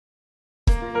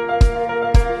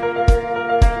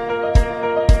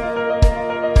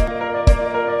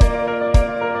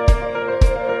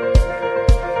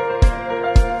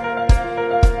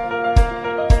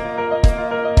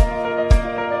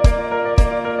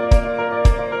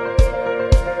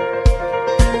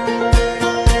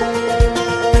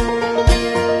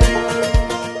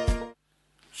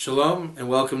Shalom and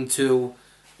welcome to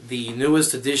the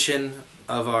newest edition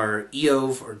of our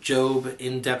Eov or Job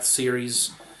in-depth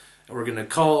series. We're going to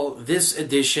call this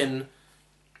edition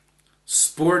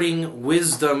Sporting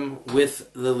Wisdom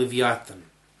with the Leviathan.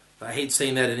 I hate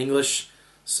saying that in English,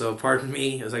 so pardon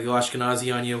me as I go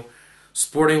Ashkenazi on you.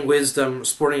 Sporting Wisdom,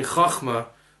 Sporting Chochmah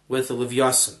with the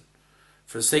Leviathan.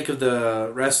 For the sake of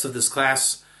the rest of this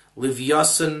class,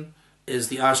 Leviathan is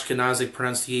the Ashkenazic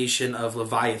pronunciation of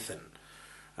Leviathan.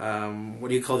 What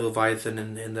do you call the Leviathan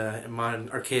in modern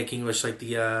archaic English? Like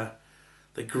the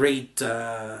great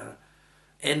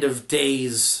end of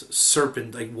days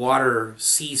serpent, like water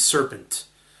sea serpent,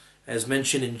 as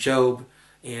mentioned in Job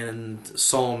and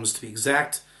Psalms to be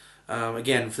exact.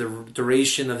 Again, for the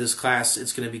duration of this class,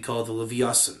 it's going to be called the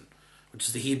Leviathan, which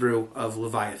is the Hebrew of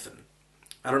Leviathan.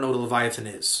 I don't know what a Leviathan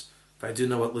is, but I do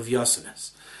know what Leviathan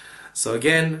is. So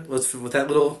again, with that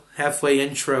little halfway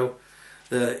intro,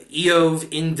 the Eov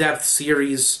in-depth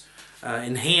series,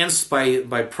 enhanced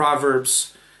by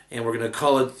Proverbs, and we're going to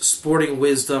call it Sporting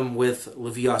Wisdom with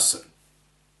Leviathan.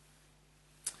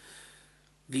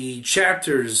 The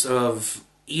chapters of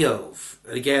Eov,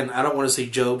 again, I don't want to say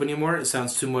Job anymore, it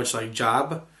sounds too much like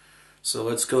Job, so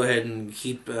let's go ahead and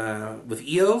keep with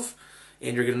Eov,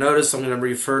 and you're going to notice I'm going to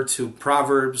refer to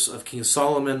Proverbs of King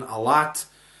Solomon a lot,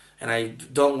 and I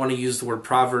don't want to use the word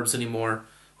Proverbs anymore.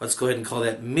 Let's go ahead and call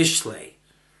that Mishlei.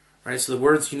 Right, so the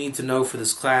words you need to know for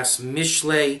this class: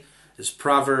 Mishlei is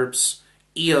Proverbs,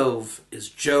 Eov is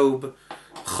Job,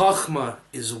 Chochmah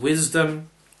is wisdom,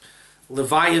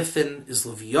 Leviathan is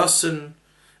Leviathan,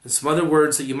 and some other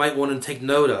words that you might want to take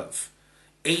note of.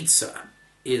 Eitzah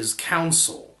is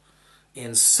counsel,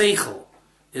 and Seichel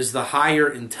is the higher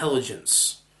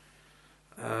intelligence.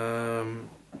 I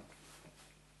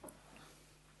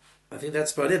think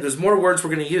that's about it. There's more words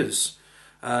we're going to use.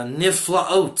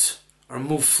 Niflaot, or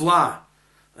mufla,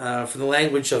 from the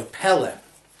language of Pele,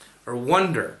 or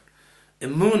wonder.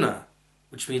 Emunah,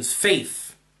 which means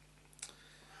faith.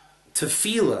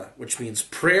 Tefillah, which means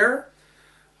prayer.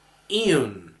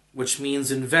 Iyun, which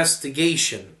means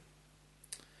investigation.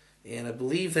 And I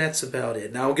believe that's about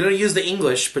it. Now, we're going to use the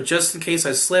English, but just in case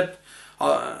I slip,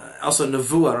 also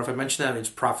Nevuah, I don't know if I mentioned that, it means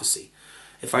prophecy.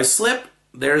 If I slip,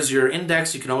 there's your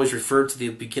index. You can always refer to the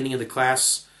beginning of the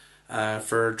class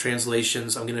for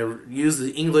translations. I'm going to use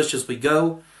the English as we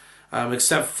go,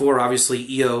 except for obviously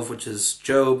Eov, which is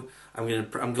Job.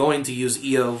 I'm going to use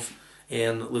Eov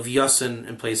and Leviathan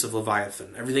in place of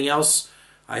Leviathan. Everything else,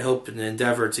 I hope and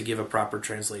endeavor to give a proper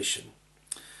translation.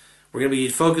 We're going to be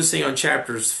focusing on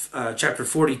chapter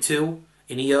 42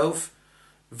 in Eov,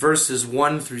 verses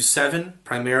 1 through 7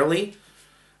 primarily.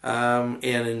 And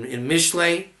in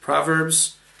Mishlei,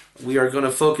 Proverbs, we are going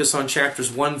to focus on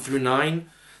chapters 1 through 9.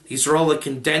 These are all a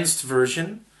condensed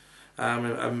version.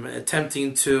 I'm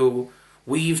attempting to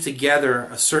weave together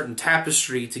a certain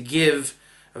tapestry to give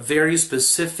a very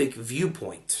specific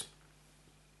viewpoint.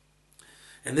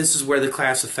 And this is where the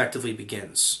class effectively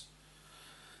begins.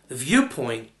 The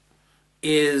viewpoint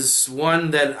is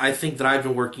one that I think that I've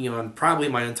been working on probably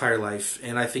my entire life,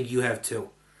 and I think you have too.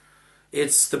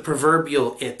 It's the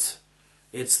proverbial it.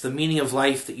 It's the meaning of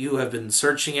life that you have been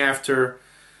searching after.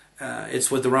 It's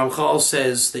what the Ramchal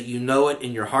says, that you know it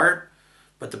in your heart,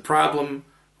 but the problem,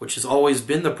 which has always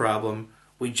been the problem,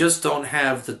 we just don't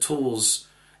have the tools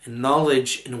and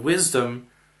knowledge and wisdom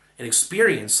and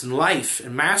experience in life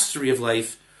and mastery of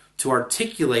life to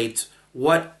articulate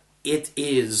what it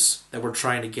is that we're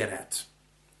trying to get at.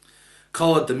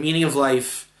 Call it the meaning of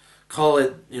life. Call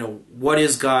it, what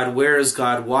is God, where is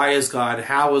God, why is God,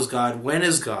 how is God, when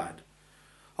is God?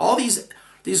 All these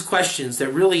questions that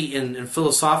really, in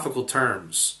philosophical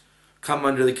terms, come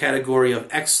under the category of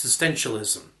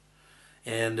existentialism.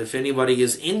 And if anybody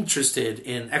is interested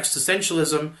in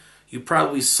existentialism, you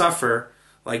probably suffer,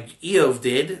 like Eov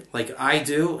did, like I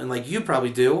do, and like you probably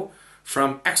do,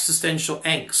 from existential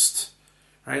angst.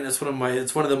 Right? It's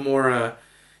one of the more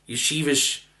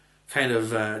yeshivish kind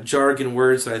of jargon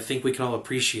words that I think we can all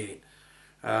appreciate.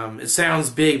 It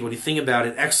sounds big, but when you think about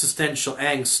it, existential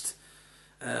angst,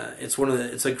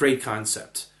 it's a great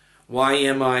concept. Why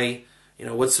am I?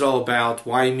 What's it all about?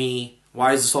 Why me?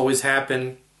 Why does this always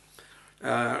happen?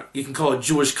 You can call it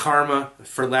Jewish karma,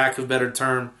 for lack of a better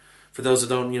term. For those that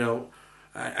don't,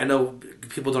 I know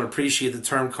people don't appreciate the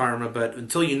term karma, but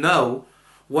until you know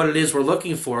what it is we're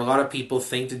looking for, a lot of people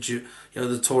think that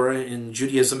the Torah in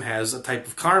Judaism has a type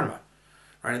of karma,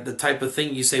 right? The type of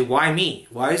thing you say, why me?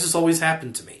 Why does this always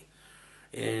happen to me?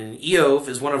 And Eov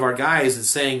is one of our guys that's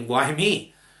saying, why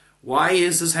me? Why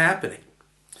is this happening?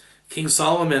 King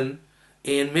Solomon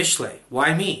in Mishlei,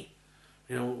 why me?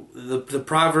 The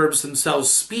Proverbs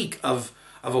themselves speak of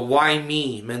of a why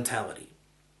me mentality.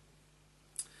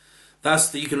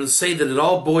 Thus, you can say that it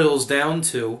all boils down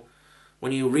to,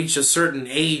 when you reach a certain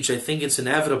age, I think it's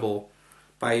inevitable,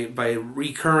 by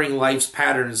recurring life's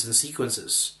patterns and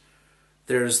sequences.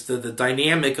 There's the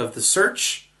dynamic of the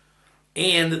search,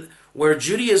 and where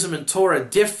Judaism and Torah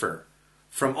differ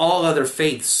from all other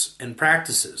faiths and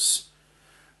practices.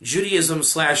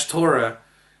 Judaism/Torah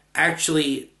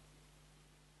actually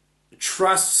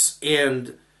trusts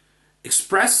and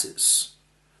expresses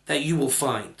that you will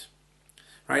find.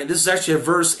 Right? This is actually a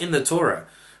verse in the Torah.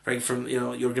 Right? From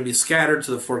you're going to be scattered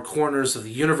to the four corners of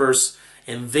the universe,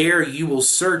 and there you will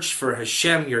search for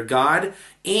Hashem, your God,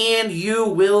 and you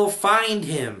will find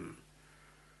Him.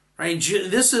 Right?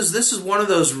 This is one of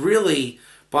those really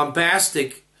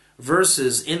bombastic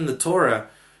verses in the Torah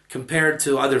compared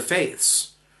to other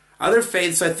faiths. Other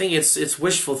faiths, I think it's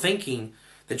wishful thinking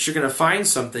that you're going to find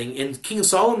something, and King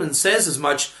Solomon says as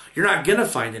much. You're not going to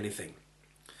find anything.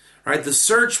 Right? The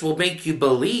search will make you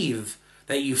believe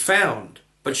that you found,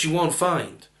 but you won't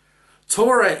find.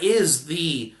 Torah is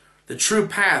the true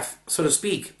path, so to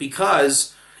speak,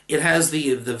 because it has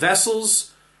the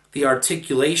vessels, the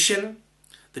articulation,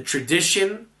 the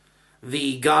tradition,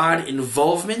 the God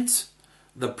involvement,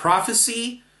 the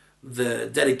prophecy, the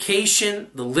dedication,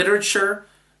 the literature,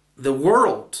 the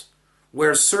world,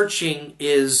 where searching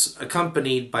is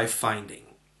accompanied by finding.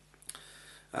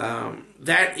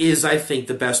 That is, I think,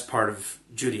 the best part of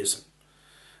Judaism.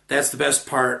 That's the best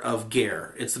part of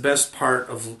Ger. It's the best part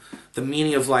of the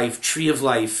meaning of life, tree of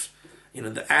life,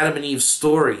 the Adam and Eve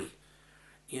story.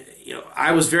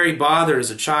 I was very bothered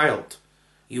as a child.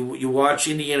 You watch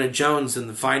Indiana Jones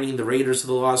and Finding the Raiders of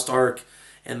the Lost Ark,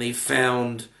 and they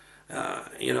found, I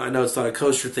know it's not a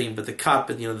kosher thing, but the cup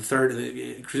and the third,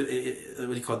 what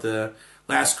do you call it, the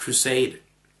Last Crusade.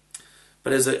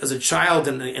 But as a child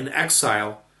in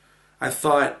exile, I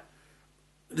thought,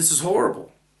 this is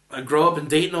horrible. I grow up in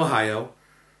Dayton, Ohio.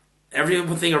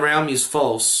 Everything around me is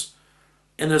false.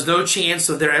 And there's no chance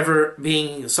of there ever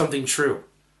being something true.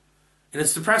 And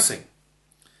it's depressing.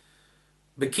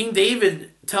 But King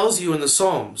David tells you in the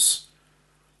Psalms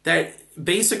that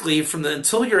basically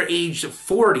until you're age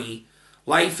 40,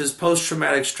 life is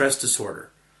post-traumatic stress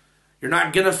disorder. You're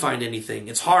not going to find anything.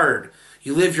 It's hard.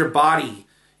 You live your body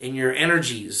and your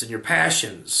energies and your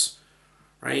passions.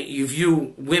 Right? You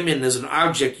view women as an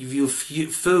object. You view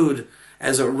food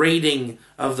as a rating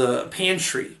of the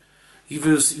pantry. You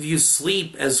view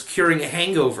sleep as curing a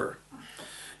hangover.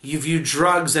 You view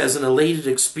drugs as an elated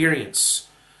experience.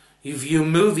 You view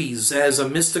movies as a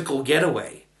mystical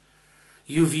getaway.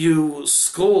 You view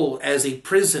school as a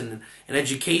prison and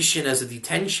education as a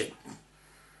detention.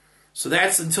 So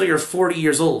that's until you're 40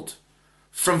 years old.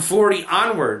 From 40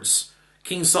 onwards,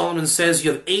 King Solomon says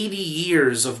you have 80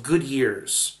 years of good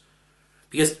years.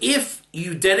 Because if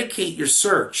you dedicate your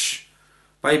search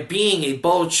by being a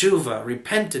Baal Tshuva,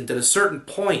 repentant at a certain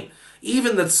point,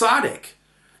 even the tzaddik,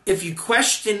 if you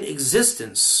question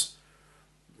existence,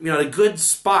 at a good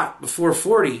spot before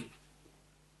 40,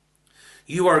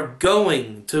 you are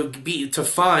going to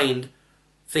find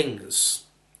things.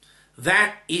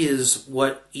 That is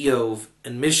what Eov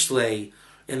and Mishlei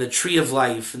and the Tree of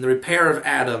Life and the repair of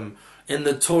Adam and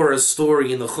the Torah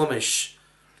story in the Chumash,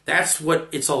 that's what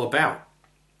it's all about.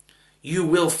 You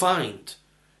will find.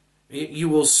 You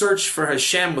will search for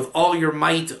Hashem with all your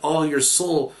might, all your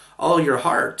soul, all your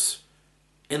heart.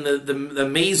 And the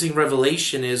amazing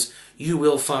revelation is you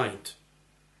will find.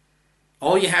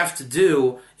 All you have to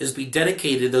do is be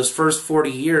dedicated those first 40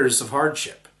 years of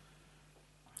hardship.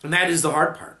 And that is the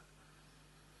hard part.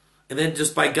 And then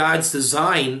just by God's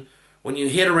design, when you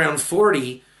hit around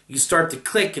 40, you start to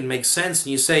click and make sense.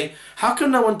 And you say, how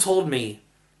come no one told me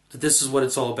that this is what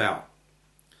it's all about?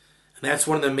 And that's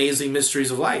one of the amazing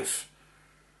mysteries of life.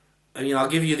 I'll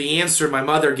give you the answer my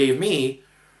mother gave me.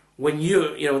 When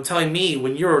telling me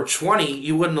when you were 20,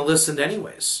 you wouldn't have listened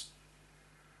anyways.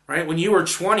 Right? When you were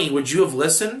 20, would you have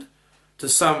listened to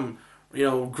some,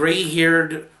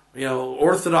 gray-haired,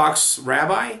 Orthodox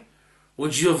rabbi?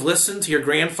 Would you have listened to your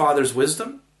grandfather's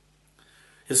wisdom?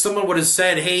 If someone would have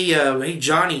said, hey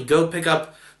Johnny, go pick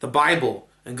up the Bible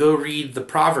and go read the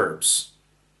Proverbs,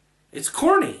 it's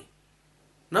corny.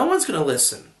 No one's going to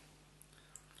listen.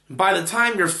 By the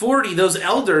time you're 40, those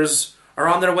elders are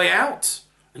on their way out.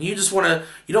 And you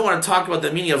don't want to talk about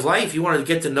the meaning of life. You want to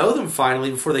get to know them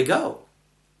finally before they go.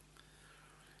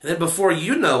 And then before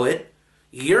you know it,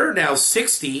 you're now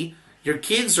 60, your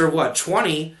kids are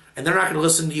 20, and they're not going to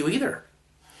listen to you either.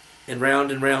 And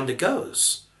round it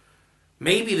goes.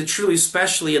 Maybe the truly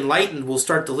specially enlightened will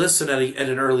start to listen at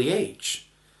an early age.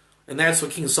 And that's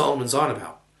what King Solomon's on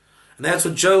about. And that's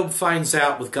what Job finds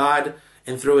out with God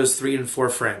and through his 3 and 4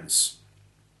 friends.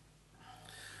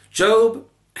 Job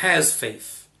has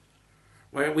faith.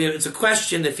 It's a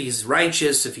question if he's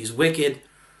righteous, if he's wicked.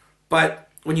 But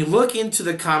when you look into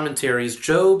the commentaries,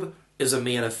 Job is a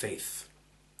man of faith.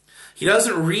 He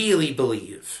doesn't really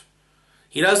believe.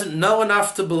 He doesn't know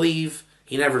enough to believe.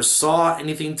 He never saw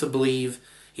anything to believe.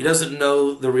 He doesn't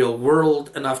know the real world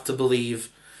enough to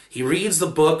believe. He reads the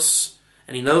books,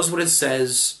 and he knows what it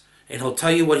says, and he'll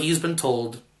tell you what he's been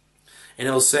told. And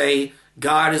he'll say,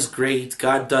 God is great.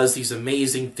 God does these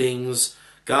amazing things.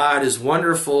 God is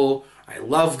wonderful. I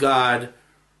love God.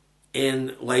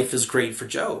 And life is great for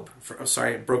Job.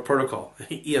 Broke protocol.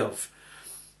 Eov.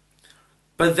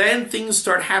 But then things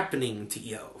start happening to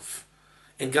Eov.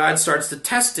 And God starts to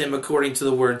test him according to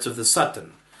the words of the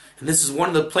Satan. And this is one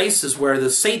of the places where the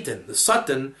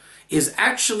Satan, is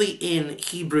actually in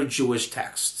Hebrew Jewish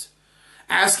text.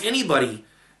 Ask anybody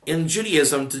in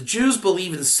Judaism, do Jews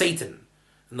believe in Satan?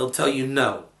 And they'll tell you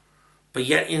no. But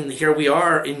yet here we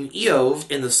are in Eov,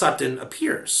 and the Satan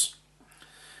appears.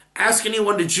 Ask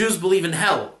anyone, do Jews believe in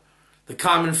hell? The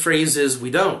common phrase is,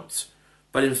 we don't.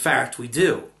 But in fact, we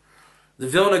do. The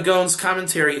Vilna Gaon's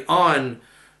commentary on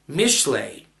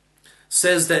Mishlei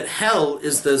says that hell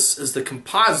is the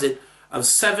composite of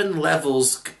 7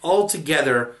 levels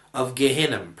altogether of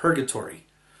Gehenna, purgatory.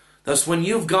 Thus, when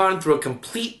you've gone through a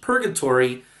complete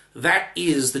purgatory, that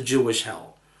is the Jewish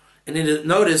hell. And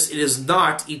notice, it is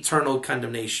not eternal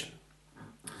condemnation.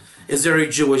 Is there a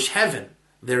Jewish heaven?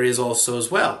 There is also as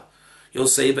well. You'll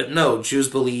say, but no, Jews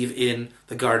believe in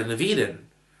the Garden of Eden,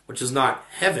 which is not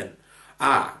heaven.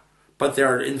 But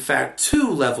there are in fact 2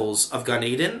 levels of Gan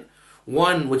Eden.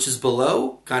 One which is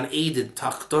below, Gan Eden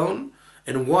Tachton,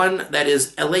 and one that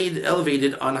is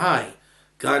elevated on high,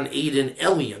 Gan Eden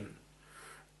Elyon.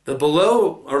 The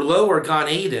below or lower Gan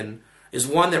Eden is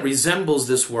one that resembles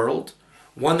this world,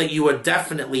 one that you would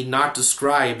definitely not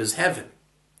describe as heaven.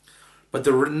 But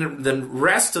the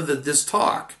rest of this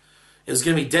talk is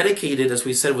going to be dedicated, as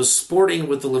we said, was sporting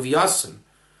with the Leviathan,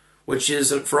 which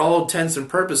is, for all intents and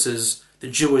purposes, the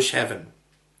Jewish heaven.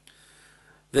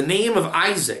 The name of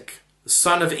Isaac, the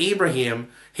son of Abraham,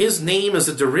 his name is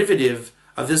a derivative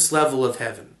of this level of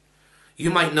heaven. You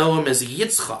might know him as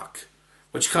Yitzchak,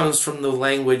 which comes from the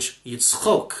language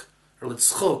Yitzchok, or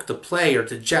Litzchok, to play or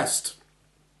to jest.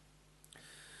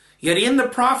 Yet in the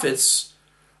prophets,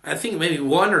 I think maybe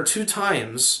 1 or 2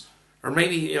 times, or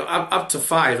maybe up to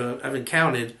 5, I haven't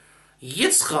counted,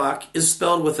 Yitzchak is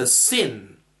spelled with a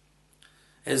sin,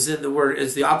 as in the word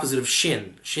is the opposite of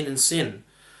shin and sin.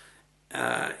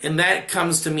 And that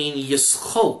comes to mean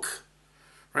yischok,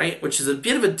 right? Which is a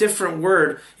bit of a different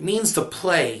word. It means to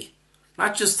play,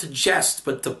 not just to jest,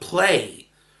 but to play.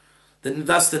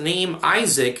 Thus the name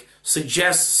Isaac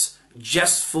suggests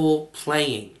jestful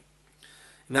playing.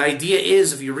 And the idea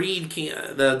is, if you read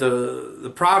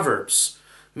the Proverbs,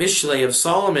 Mishlei of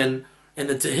Solomon, and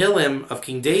the Tehillim of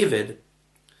King David,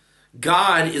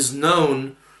 God is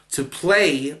known to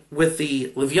play with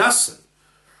the Leviathan,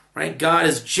 right? God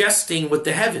is jesting with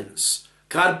the heavens.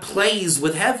 God plays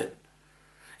with heaven.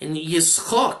 And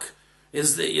Yischok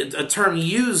is a term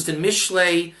used in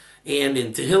Mishlei and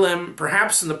in Tehillim,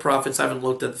 perhaps in the prophets. I haven't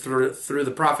looked at through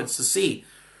the prophets to see.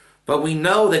 But we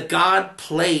know that God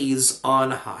plays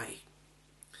on high.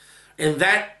 And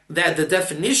that the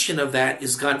definition of that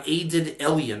is Gan Eden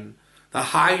Elyon, the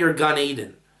higher Gan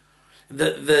Eden.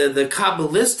 The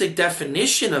Kabbalistic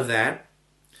definition of that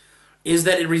is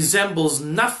that it resembles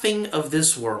nothing of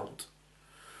this world.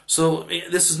 So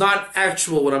this is not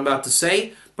actual what I'm about to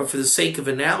say, but for the sake of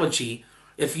analogy,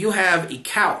 if you have a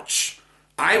couch,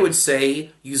 I would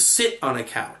say you sit on a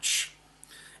couch.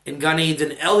 In Gan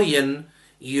Eden Elyon,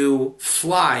 you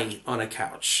fly on a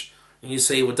couch. And you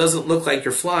say, well, it doesn't look like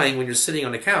you're flying when you're sitting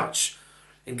on a couch.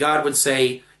 And God would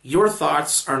say, your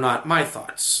thoughts are not my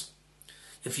thoughts.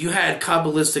 If you had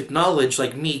Kabbalistic knowledge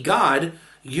like me, God,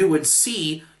 you would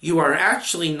see you are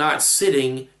actually not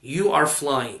sitting, you are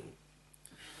flying.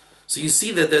 So you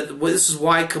see that this is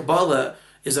why Kabbalah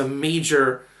is a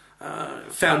major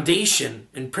foundation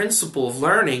and principle of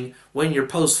learning when you're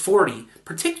post-40,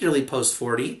 particularly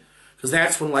post-40, because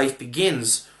that's when life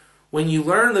begins. When you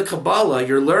learn the Kabbalah,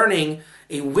 you're learning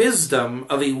a wisdom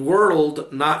of a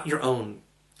world not your own.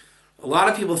 A lot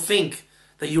of people think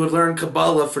that you would learn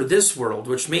Kabbalah for this world,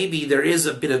 which maybe there is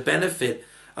a bit of benefit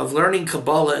of learning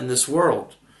Kabbalah in this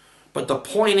world. But the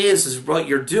point is what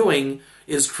you're doing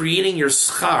is creating your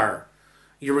schar,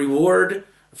 your reward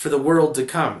for the world to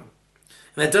come.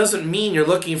 And that doesn't mean you're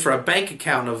looking for a bank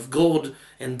account of gold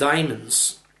and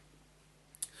diamonds.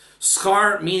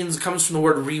 Schar comes from the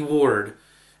word reward.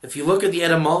 If you look at the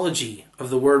etymology of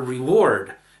the word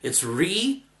reward, it's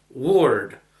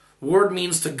re-ward. Ward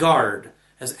means to guard,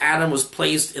 as Adam was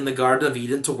placed in the Garden of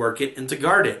Eden to work it and to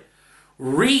guard it.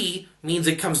 Re means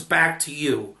it comes back to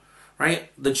you,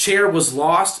 right? The chair was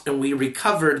lost and we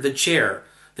recovered the chair.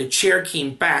 The chair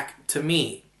came back to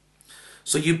me.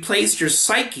 So you placed your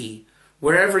psyche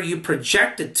wherever you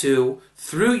project it to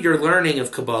through your learning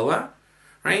of Kabbalah,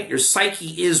 right? Your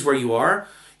psyche is where you are.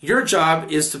 Your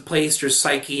job is to place your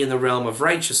psyche in the realm of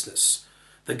righteousness,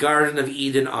 the Garden of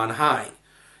Eden on high.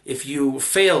 If you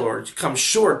fail or come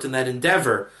short in that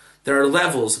endeavor, there are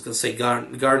levels. Let's say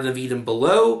Garden of Eden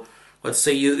below. Let's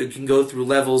say you can go through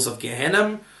levels of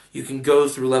Gehenna. You can go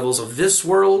through levels of this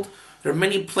world. There are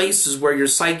many places where your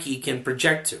psyche can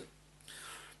project to.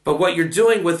 But what you're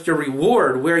doing with your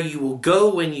reward, where you will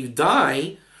go when you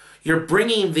die, you're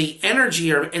bringing the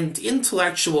energy and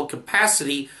intellectual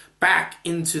capacity back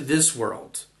into this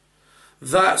world.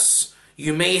 Thus,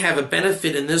 you may have a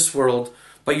benefit in this world,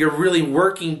 but you're really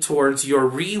working towards your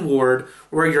reward,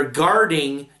 where you're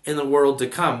guarding in the world to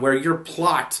come, where your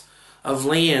plot of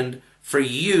land for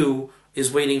you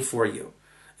is waiting for you.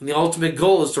 And the ultimate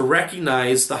goal is to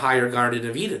recognize the higher Garden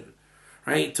of Eden,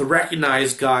 right? To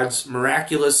recognize God's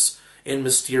miraculous and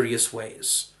mysterious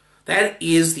ways. That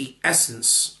is the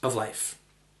essence of life.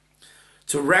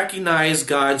 To recognize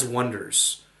God's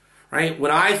wonders, right?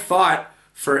 When I thought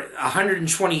for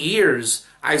 120 years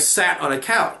I sat on a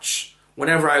couch,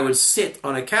 whenever I would sit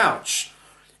on a couch,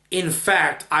 in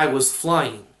fact, I was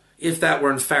flying, if that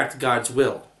were in fact God's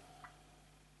will.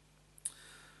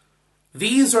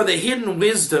 These are the hidden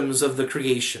wisdoms of the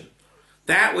creation,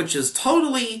 that which is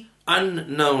totally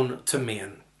unknown to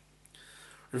man.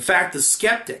 In fact, the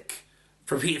skeptic,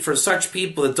 for such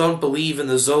people that don't believe in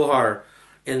the Zohar,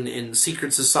 in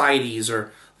secret societies,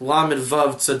 or Lamed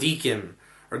Vav Tzadikim,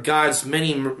 or God's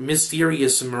many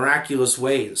mysterious and miraculous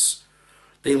ways,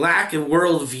 they lack a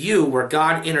worldview where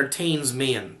God entertains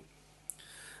man.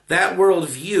 That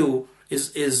worldview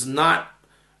is not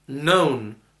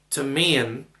known to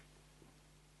man.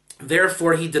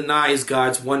 Therefore, he denies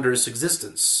God's wondrous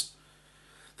existence.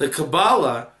 The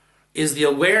Kabbalah is the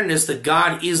awareness that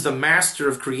God is the master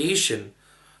of creation,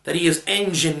 that he is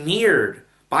engineered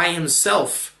by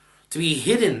himself to be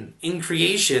hidden in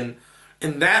creation,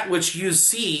 and that which you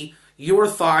see, your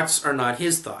thoughts are not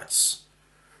his thoughts.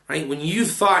 Right? When you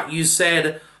thought you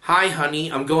said, "Hi,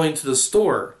 honey, I'm going to the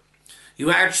store,"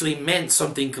 you actually meant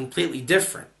something completely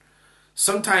different.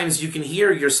 Sometimes you can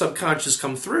hear your subconscious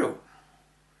come through.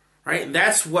 Right? And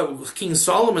that's what King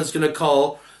Solomon's going to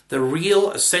call the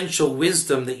real essential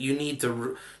wisdom that you need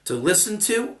to listen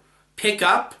to, pick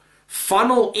up,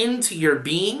 funnel into your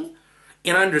being,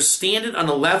 and understand it on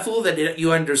a level that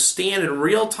you understand in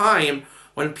real time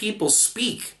when people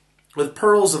speak with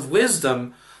pearls of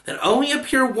wisdom that only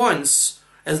appear once,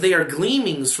 as they are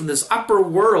gleamings from this upper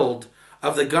world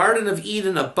of the Garden of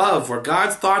Eden above, where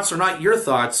God's thoughts are not your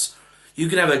thoughts. You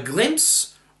can have a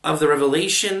glimpse of the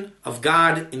revelation of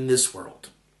God in this world.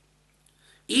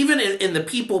 Even in the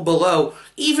people below,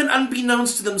 even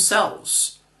unbeknownst to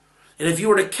themselves. And if you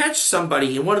were to catch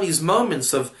somebody in one of these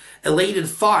moments of elated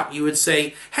thought, you would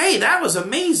say, "Hey, that was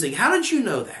amazing. How did you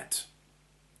know that?"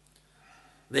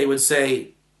 They would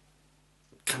say,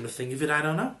 "Come to think of it, I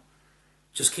don't know.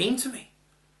 It just came to me."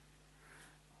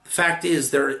 The fact is,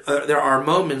 there are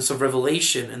moments of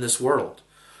revelation in this world.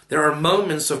 There are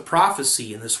moments of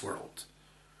prophecy in this world.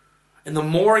 And the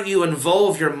more you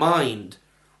involve your mind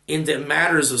into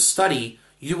matters of study,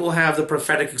 you will have the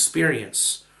prophetic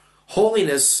experience.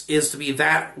 Holiness is to be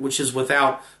that which is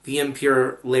without the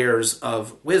impure layers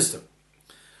of wisdom.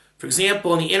 For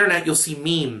example, on the internet you'll see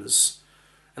memes.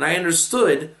 And I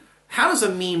understood, how does a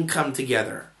meme come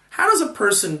together? How does a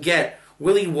person get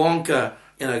Willy Wonka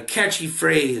and a catchy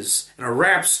phrase and a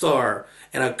rap star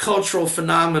and a cultural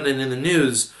phenomenon in the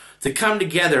news to come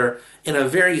together in a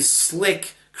very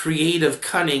slick, creative,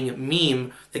 cunning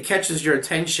meme that catches your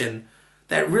attention,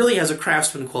 that really has a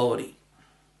craftsman quality?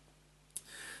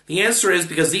 The answer is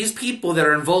because these people that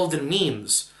are involved in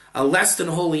memes, a less than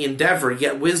holy endeavor,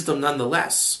 yet wisdom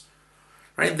nonetheless,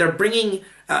 right? They're bringing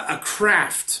a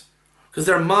craft, because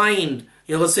their mind,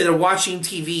 let's say they're watching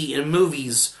TV and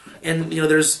movies, and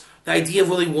there's the idea of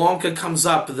Willy Wonka comes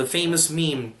up, the famous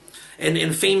meme,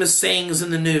 and famous sayings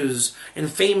in the news,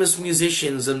 and famous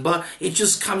musicians, but it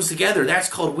just comes together. That's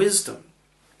called wisdom.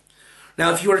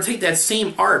 Now, if you were to take that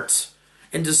same art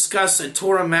and discuss a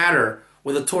Torah matter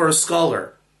with a Torah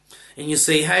scholar, and you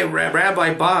say, "Hey,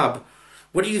 Rabbi Bob,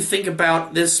 what do you think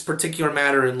about this particular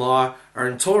matter in law or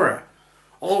in Torah?"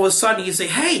 all of a sudden you say,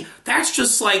 hey, that's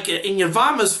just like in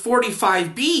Yevamos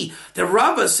 45b, the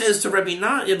Rava says to Rabbi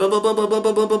Natan, blah, blah, blah, blah,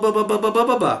 blah, blah, blah, blah, blah, blah, blah,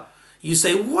 blah, blah. You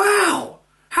say, wow,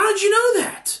 how did you know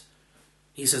that?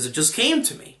 He says, it just came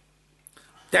to me.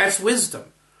 That's wisdom.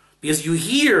 Because you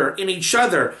hear in each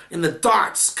other, and the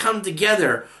dots come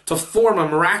together to form a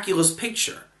miraculous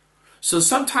picture. So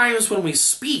sometimes when we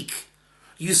speak,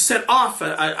 you set off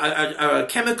a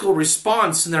chemical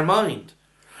response in their mind.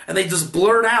 And they just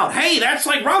blurt out, hey, that's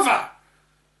like Rava.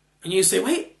 And you say,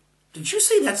 wait, did you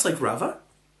say that's like Rava?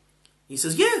 He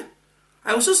says, yeah.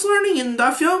 I was just learning in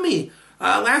Daf Yomi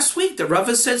last week that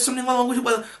Rava said something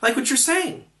like what you're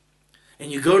saying.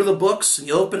 And you go to the books and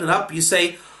you open it up, you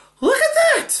say, look at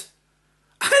that.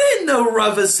 I didn't know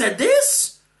Rava said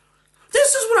this.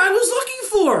 This is what I was looking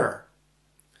for.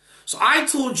 So I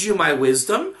told you my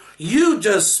wisdom. You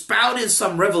just spouted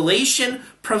some revelation,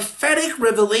 prophetic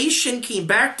revelation came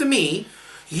back to me.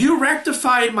 You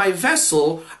rectified my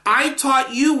vessel. I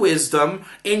taught you wisdom,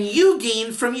 and you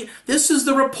gained from you. This is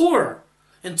the rapport.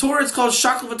 In Torah, it's called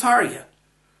shaklavataria.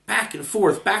 Back and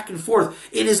forth, back and forth.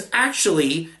 It is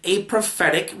actually a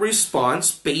prophetic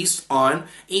response based on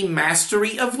a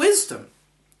mastery of wisdom.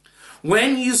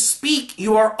 When you speak,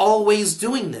 you are always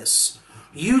doing this.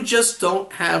 You just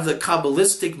don't have the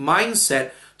Kabbalistic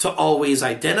mindset to always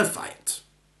identify it.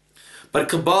 But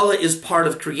Kabbalah is part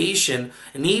of creation,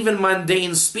 and even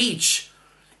mundane speech,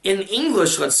 in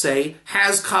English, let's say,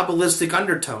 has Kabbalistic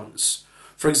undertones.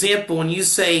 For example, when you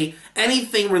say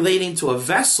anything relating to a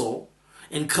vessel,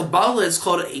 in Kabbalah it's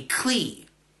called a kli.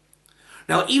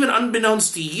 Now, even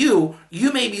unbeknownst to you,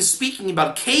 you may be speaking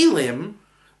about kalim,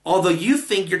 although you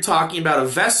think you're talking about a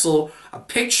vessel, a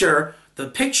picture. The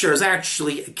picture is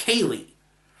actually a keli.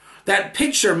 That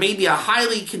picture may be a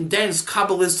highly condensed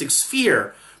Kabbalistic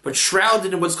sphere, but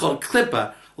shrouded in what's called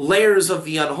klippa, layers of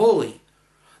the unholy.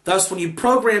 Thus, when you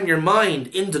program your mind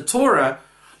into Torah,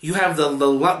 you have the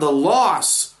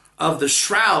loss of the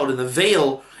shroud and the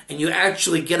veil, and you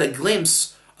actually get a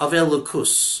glimpse of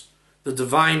Elokus, the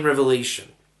divine revelation.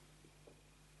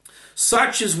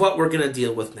 Such is what we're going to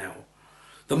deal with now.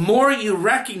 The more you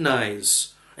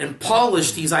recognize and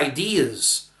polish these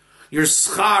ideas, your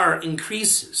schar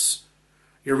increases.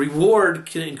 Your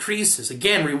reward increases.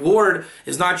 Again, reward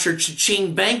is not your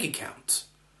cha-ching bank account.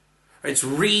 It's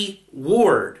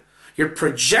reward. You're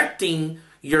projecting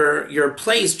your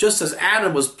place just as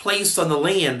Adam was placed on the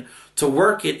land to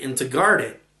work it and to guard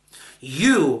it.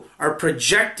 You are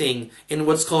projecting in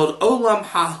what's called Olam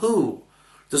Hahu,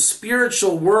 the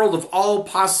spiritual world of all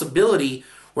possibility,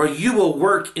 where you will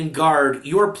work and guard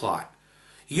your plot.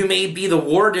 You may be the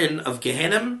warden of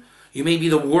Gehenna. You may be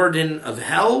the warden of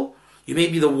hell. You may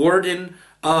be the warden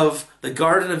of the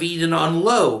Garden of Eden on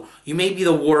low. You may be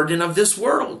the warden of this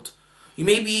world. You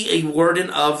may be a warden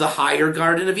of the higher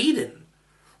Garden of Eden.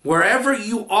 Wherever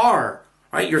you are,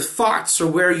 right, your thoughts are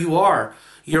where you are.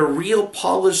 Your real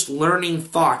polished learning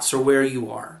thoughts are where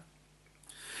you are.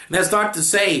 And that's not to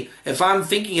say, if I'm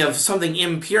thinking of something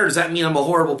impure, does that mean I'm a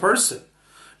horrible person?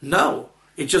 No.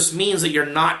 It just means that you're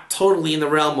not totally in the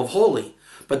realm of holy.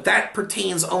 But that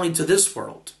pertains only to this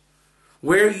world.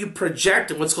 Where you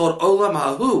project in what's called Olam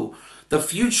Hahu, the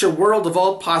future world of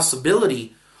all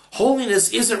possibility,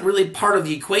 holiness isn't really part of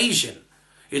the equation.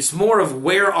 It's more of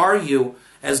where are you,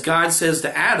 as God says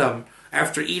to Adam,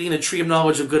 after eating the tree of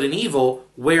knowledge of good and evil,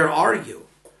 where are you?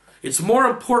 It's more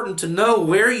important to know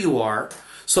where you are.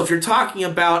 So if you're talking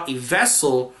about a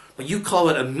vessel, but you call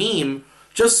it a meme,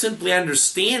 just simply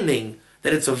understanding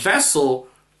that it's a vessel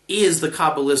is the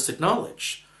Kabbalistic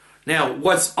knowledge. Now,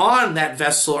 what's on that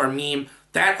vessel or meme,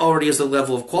 that already is a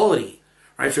level of quality.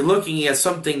 Right? If you're looking at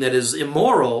something that is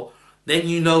immoral, then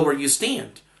you know where you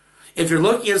stand. If you're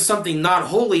looking at something not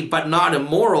holy but not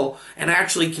immoral and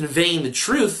actually conveying the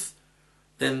truth,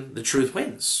 then the truth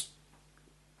wins.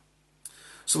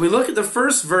 So we look at the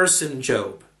first verse in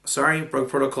Job. Sorry, broke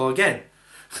protocol again.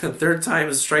 Third time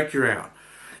is strike you out.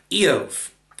 Eov.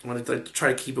 I want to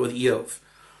try to keep it with Eov.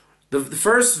 The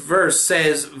first verse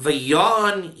says,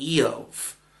 Vayon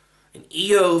Eov. And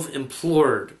Eov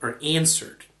implored or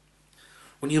answered.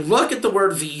 When you look at the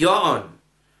word Vayon,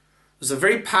 there's a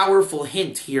very powerful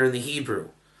hint here in the Hebrew.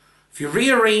 If you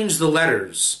rearrange the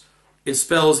letters, it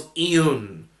spells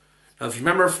Iyun. Now, if you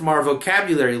remember from our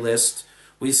vocabulary list,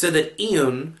 we said that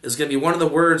Iyun is going to be one of the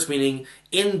words meaning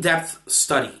in-depth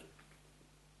study.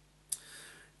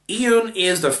 Iyun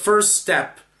is the first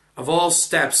step of all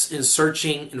steps in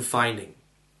searching and finding.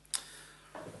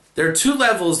 There are two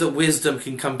levels that wisdom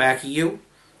can come back at you.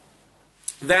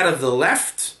 That of the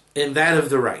left and that of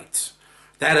the right.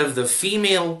 That of the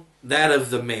female, that of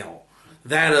the male.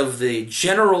 That of the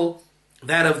general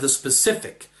that of the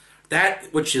specific,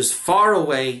 that which is far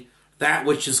away, that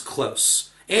which is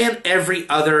close. And every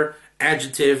other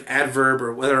adjective, adverb,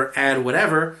 or whether add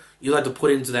whatever, you'll have to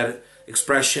put into that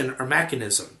expression or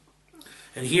mechanism.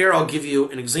 And here I'll give you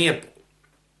an example.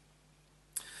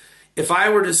 If I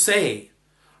were to say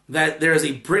that there is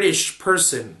a British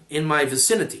person in my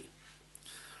vicinity,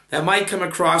 that might come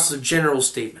across as a general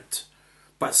statement.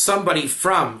 But somebody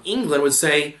from England would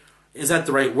say, is that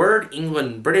the right word? England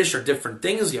and British are different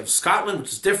things. You have Scotland,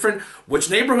 which is different. Which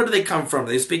neighborhood do they come from? Are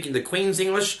they speaking the Queen's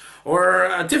English or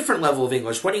a different level of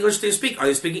English? What English do they speak? Are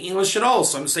they speaking English at all?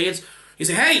 Some say it's, you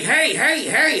say,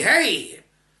 hey.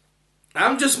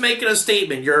 I'm just making a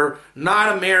statement. You're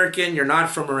not American. You're not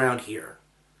from around here.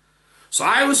 So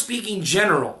I was speaking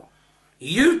general.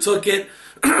 You took it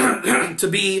to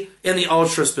be in the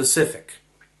ultra-specific.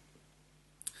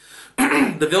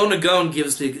 The Vilna Gaon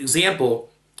gives the example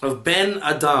of Ben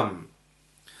Adam.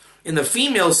 In the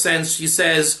female sense, she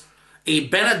says, a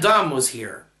Ben Adam was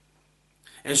here.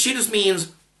 And she just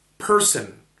means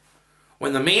person.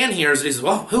 When the man hears it, he says,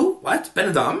 well, who? What? Ben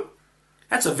Adam?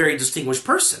 That's a very distinguished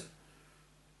person.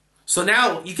 So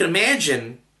now you can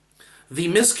imagine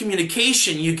the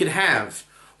miscommunication you could have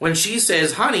when she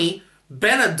says, honey,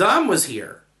 Ben Adam was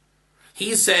here.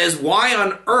 He says, why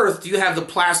on earth do you have the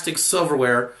plastic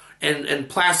silverware and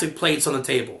plastic plates on the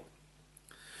table?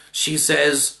 She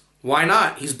says, why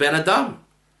not? He's Ben Adam.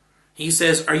 He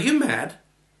says, are you mad?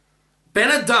 Ben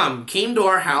Adam came to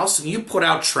our house and you put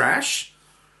out trash.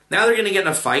 Now they're going to get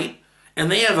in a fight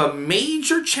and they have a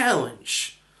major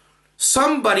challenge.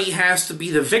 Somebody has to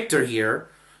be the victor here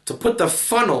to put the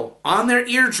funnel on their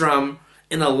eardrum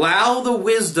and allow the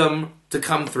wisdom to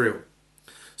come through.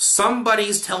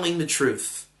 Somebody's telling the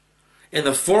truth. And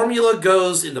the formula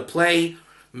goes into play.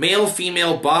 Male,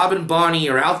 female, Bob and Bonnie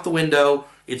are out the window.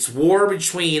 It's war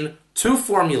between two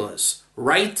formulas,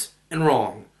 right and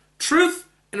wrong, truth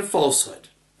and falsehood.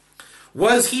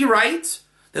 Was he right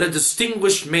that a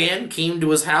distinguished man came to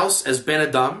his house as Ben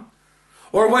Adam?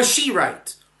 Or was she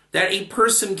right that a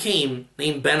person came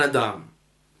named Ben Adam?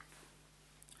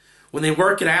 When they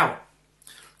work it out,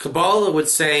 Kabbalah would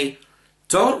say,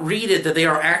 don't read it that they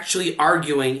are actually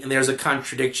arguing and there's a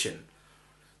contradiction.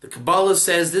 The Kabbalah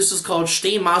says this is called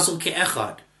Shtei Mazel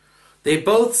Ke'echad. They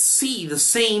both see the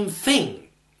same thing,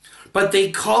 but they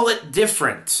call it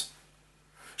different.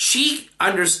 She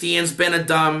understands Ben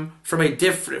Adam from a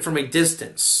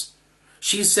distance.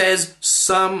 She says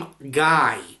some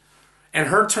guy. And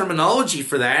her terminology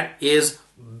for that is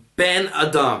Ben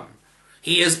Adam.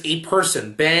 He is a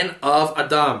person, Ben of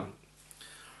Adam.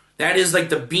 That is like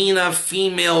the Bina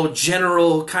female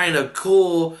general kind of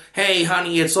cool, hey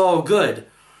honey, it's all good.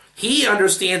 He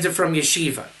understands it from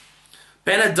yeshiva.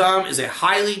 Ben Adam is a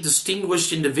highly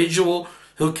distinguished individual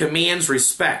who commands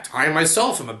respect. I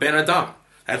myself am a Ben Adam.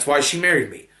 That's why she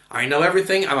married me. I know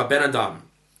everything, I'm a Ben Adam.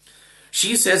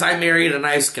 She says I married a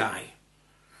nice guy.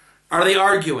 Are they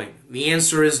arguing? The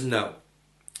answer is no.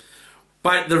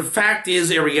 But the fact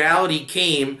is, a reality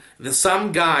came, that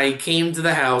some guy came to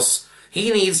the house.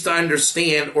 He needs to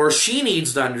understand, or she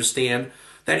needs to understand,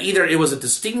 that either it was a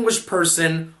distinguished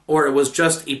person or it was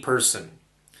just a person.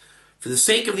 For the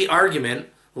sake of the argument,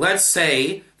 let's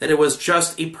say that it was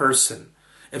just a person.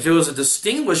 If it was a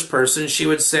distinguished person, she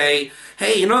would say,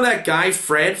 hey, you know that guy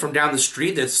Fred from down the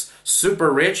street that's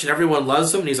super rich and everyone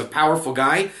loves him and he's a powerful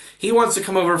guy? He wants to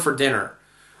come over for dinner.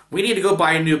 We need to go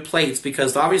buy new plates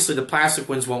because obviously the plastic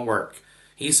ones won't work.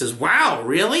 He says, wow,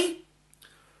 really?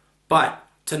 But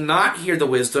to not hear the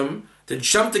wisdom, to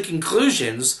jump to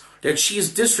conclusions that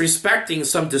she's disrespecting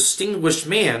some distinguished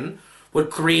man would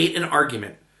create an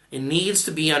argument. It needs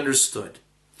to be understood.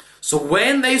 So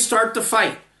when they start to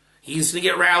fight, he's going to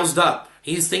get roused up.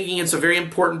 He's thinking it's a very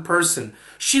important person.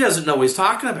 She doesn't know what he's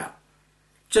talking about.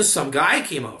 Just some guy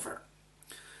came over.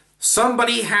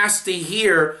 Somebody has to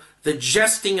hear the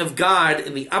jesting of God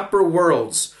in the upper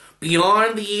worlds,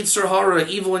 beyond the Yetzer Hara,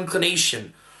 evil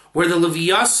inclination, where the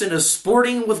Leviathan is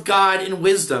sporting with God in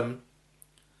wisdom,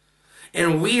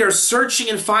 and we are searching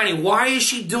and finding, why is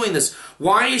she doing this?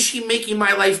 Why is she making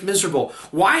my life miserable?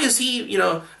 Why is he,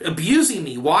 abusing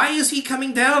me? Why is he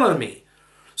coming down on me?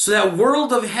 So that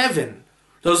world of heaven,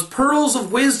 those pearls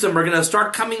of wisdom are going to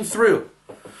start coming through.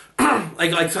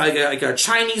 like a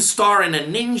Chinese star in a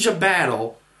ninja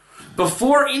battle.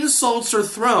 Before insults are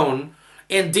thrown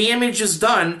and damage is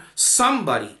done,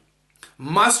 somebody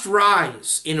must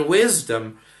rise in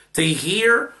wisdom to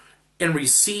hear and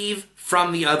receive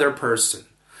from the other person.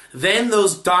 Then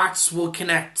those dots will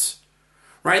connect.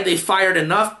 Right? They fired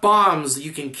enough bombs that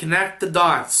you can connect the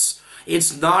dots.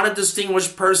 It's not a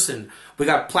distinguished person. We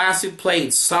got plastic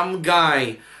plates, some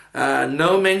guy,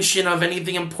 no mention of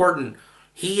anything important.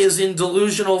 He is in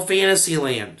delusional fantasy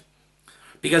land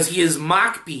because he is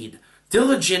makpid,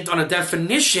 diligent on a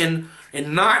definition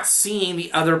and not seeing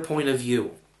the other point of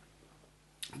view.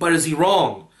 But is he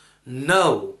wrong?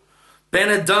 No. Ben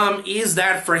Adam is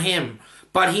that for him,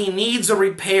 but he needs a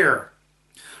repair.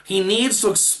 He needs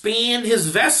to expand his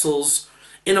vessels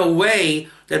in a way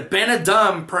that Ben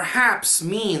Adam perhaps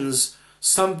means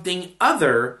something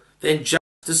other than just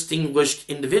distinguished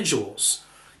individuals.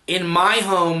 In my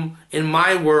home, in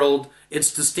my world,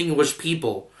 it's distinguished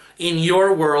people. In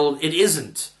your world, it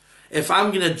isn't. If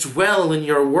I'm going to dwell in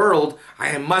your world,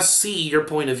 I must see your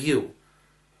point of view.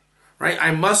 Right?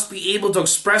 I must be able to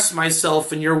express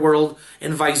myself in your world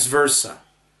and vice versa.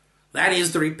 That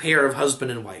is the repair of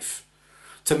husband and wife.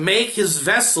 To make his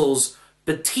vessels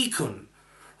betikun,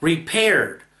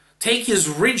 repaired. Take his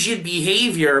rigid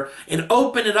behavior and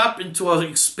open it up into an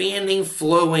expanding,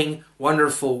 flowing,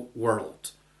 wonderful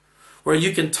world. Where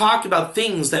you can talk about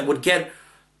things that would get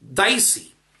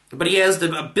dicey. But he has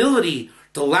the ability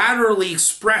to laterally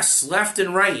express left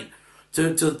and right.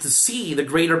 To see the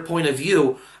greater point of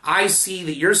view. I see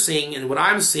that you're seeing and what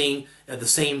I'm seeing are the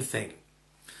same thing.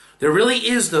 There really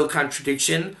is no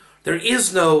contradiction. There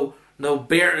is no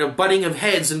butting of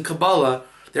heads in Kabbalah.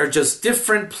 They're just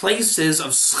different places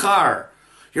of schar.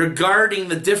 You're guarding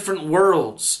the different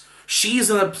worlds. She's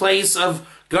in the place of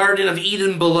Garden of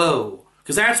Eden below,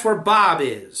 because that's where Bob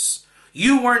is.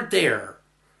 You weren't there.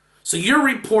 So you're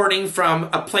reporting from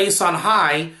a place on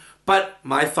high, but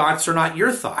my thoughts are not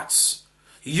your thoughts.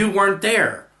 You weren't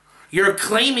there. You're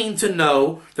claiming to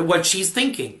know that what she's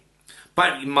thinking,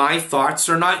 but my thoughts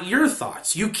are not your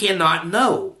thoughts. You cannot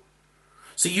know.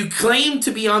 So you claim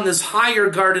to be on this higher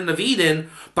Garden of Eden,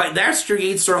 but that's your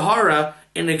Yetzer Hara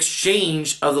in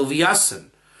exchange of the Liason.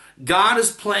 God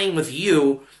is playing with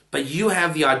you, but you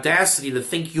have the audacity to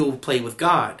think you'll play with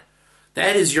God.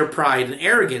 That is your pride and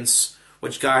arrogance,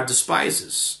 which God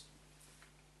despises.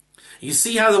 You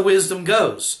see how the wisdom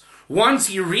goes. Once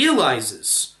he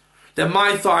realizes that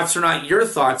my thoughts are not your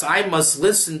thoughts, I must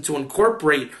listen to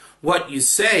incorporate what you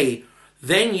say,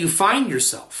 then you find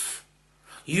yourself.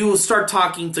 You will start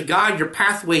talking to God. Your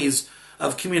pathways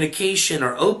of communication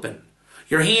are open.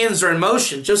 Your hands are in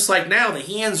motion. Just like now, the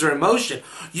hands are in motion.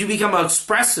 You become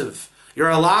expressive. You're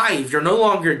alive. You're no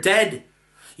longer dead.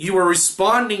 You were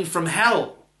responding from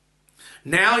hell.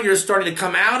 Now you're starting to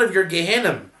come out of your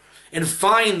Gehenna and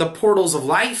find the portals of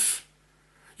life.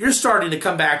 You're starting to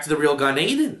come back to the real Gan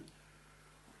Eden.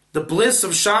 The bliss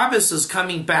of Shabbos is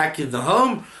coming back in the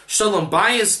home. Shalom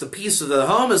Bayis, the peace of the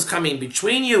home, is coming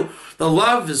between you. The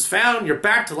love is found. You're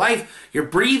back to life. You're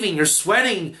breathing. You're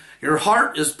sweating. Your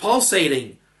heart is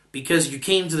pulsating because you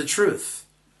came to the truth.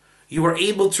 You were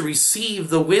able to receive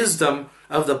the wisdom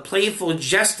of the playful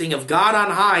jesting of God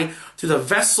on high to the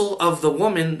vessel of the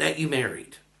woman that you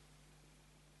married.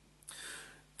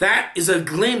 That is a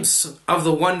glimpse of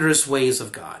the wondrous ways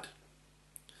of God.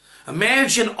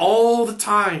 Imagine all the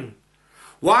time.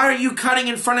 Why are you cutting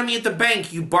in front of me at the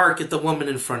bank? You bark at the woman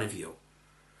in front of you.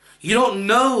 You don't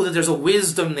know that there's a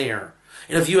wisdom there.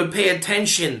 And if you would pay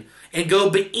attention and go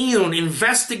be'iyun,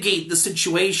 investigate the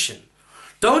situation.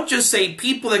 Don't just say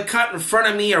people that cut in front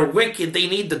of me are wicked, they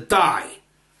need to die.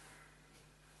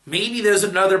 Maybe there's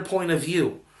another point of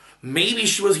view. Maybe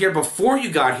she was here before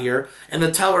you got here, and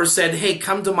the teller said, hey,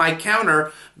 come to my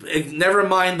counter, never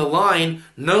mind the line,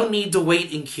 no need to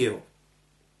wait in queue.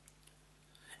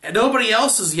 And nobody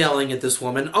else is yelling at this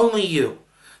woman, only you.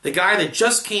 The guy that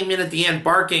just came in at the end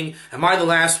barking, am I the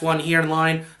last one here in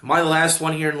line? Am I the last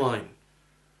one here in line?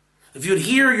 If you'd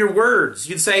hear your words,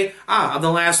 you'd say, I'm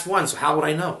the last one, so how would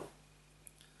I know?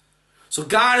 So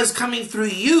God is coming through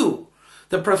you.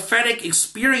 The prophetic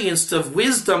experience of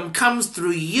wisdom comes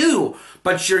through you,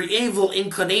 but your evil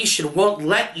inclination won't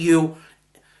let you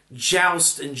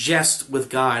joust and jest with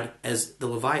God as the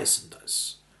Leviathan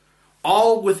does.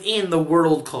 All within the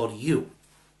world called you.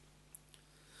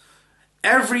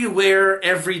 Everywhere,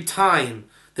 every time,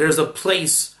 there's a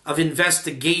place of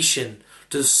investigation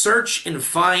to search and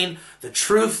find the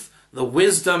truth, the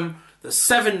wisdom, the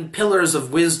 7 pillars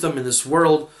of wisdom in this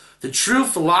world, the true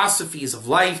philosophies of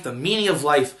life, the meaning of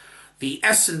life, the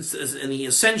essence and the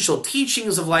essential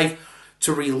teachings of life,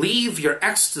 to relieve your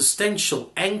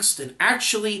existential angst and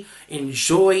actually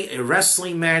enjoy a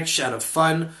wrestling match out of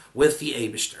fun with the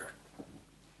Eibishter.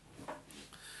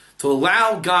 To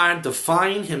allow God to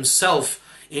find himself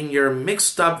in your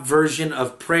mixed up version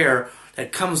of prayer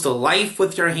that comes to life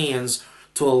with your hands,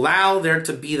 to allow there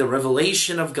to be the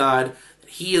revelation of God that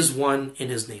he is one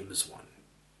and his name is one.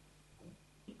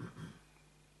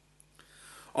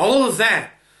 All of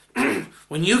that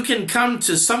When you can come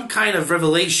to some kind of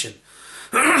revelation,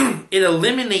 it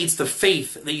eliminates the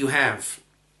faith that you have.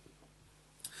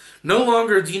 No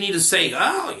longer do you need to say,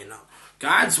 oh,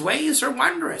 God's ways are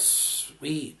wondrous.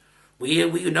 We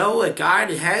know that God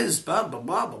has blah, blah,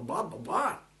 blah, blah, blah, blah,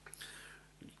 blah.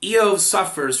 Eov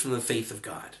suffers from the faith of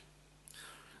God.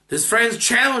 His friends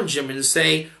challenge him and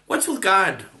say, what's with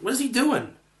God? What is he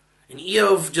doing? And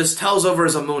Eov just tells over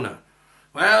his emunah.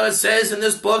 Well, it says in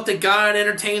this book that God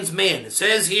entertains man. It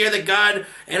says here that God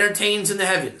entertains in the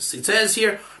heavens. It says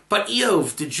here, but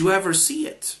Eov, did you ever see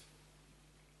it?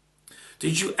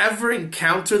 Did you ever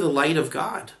encounter the light of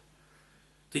God?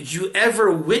 Did you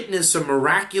ever witness a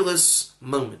miraculous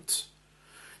moment?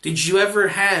 Did you ever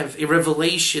have a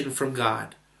revelation from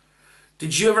God?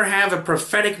 Did you ever have a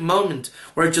prophetic moment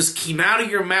where it just came out of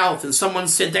your mouth and someone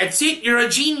said, that's it, you're a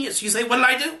genius? You say, what did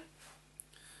I do?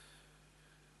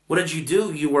 What did you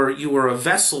do? You were a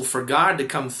vessel for God to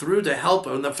come through to help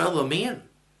a fellow man.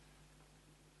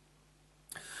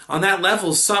 On that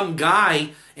level, some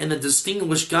guy and a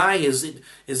distinguished guy is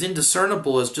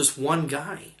indiscernible as just one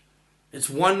guy. It's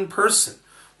one person.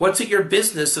 What's it your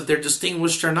business if they're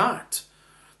distinguished or not?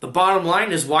 The bottom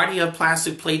line is, why do you have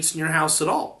plastic plates in your house at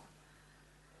all?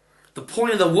 The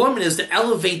point of the woman is to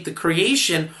elevate the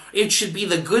creation. It should be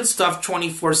the good stuff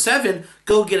 24/7.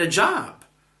 Go get a job.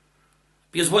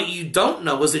 Because what you don't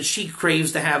know is that she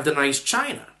craves to have the nice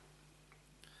china.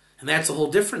 And that's a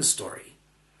whole different story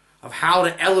of how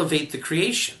to elevate the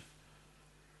creation.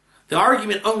 The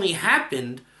argument only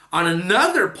happened on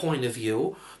another point of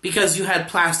view because you had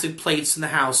plastic plates in the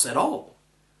house at all.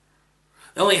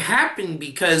 It only happened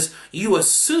because you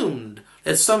assumed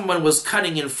that someone was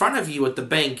cutting in front of you at the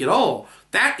bank at all.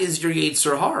 That is your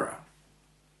Yetzer Hara.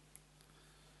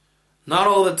 Not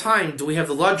all the time do we have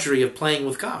the luxury of playing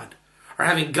with God, or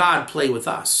having God play with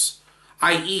us,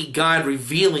 i.e. God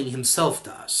revealing himself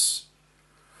to us.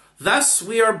 Thus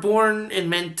we are born and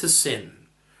meant to sin.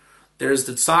 There's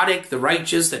the tzaddik, the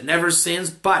righteous, that never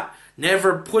sins, but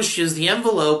never pushes the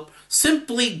envelope,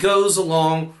 simply goes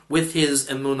along with his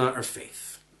emunah or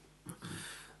faith.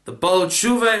 The Baal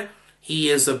Tshuva, he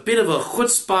is a bit of a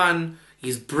chutzpan,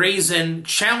 he's brazen,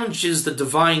 challenges the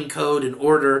divine code and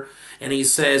order, and he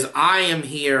says, I am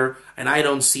here and I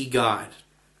don't see God.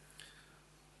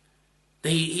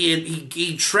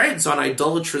 He treads on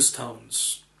idolatrous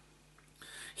tones.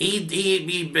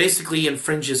 He basically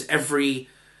infringes every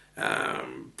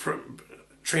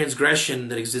transgression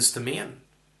that exists to man.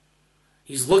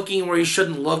 He's looking where he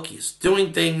shouldn't look. He's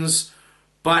doing things,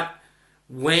 but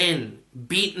when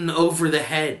beaten over the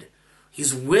head,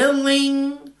 he's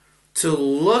willing to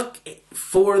look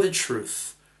for the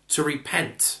truth, to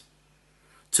repent,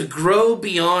 to grow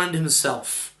beyond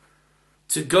himself,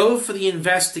 to go for the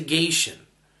investigation.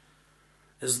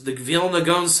 As the Vilna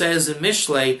Gaon says in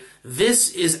Mishlei, this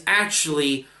is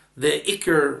actually the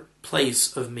Iker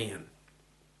place of man.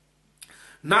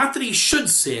 Not that he should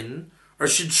sin, or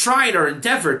should try or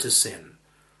endeavor to sin.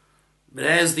 But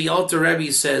as the Alter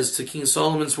Rebbe says to King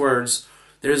Solomon's words,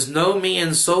 there is no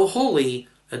man so holy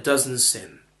that doesn't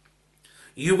sin.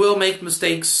 You will make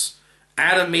mistakes.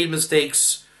 Adam made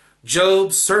mistakes.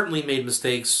 Job certainly made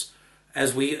mistakes.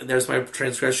 There's my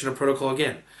transgression of protocol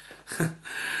again.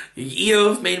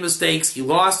 Eov made mistakes. He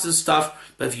lost his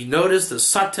stuff. But if you notice, the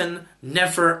Satan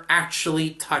never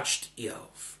actually touched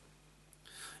Eov.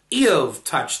 Eov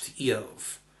touched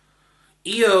Eov.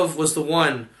 Eov was the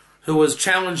one who was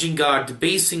challenging God,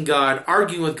 debasing God,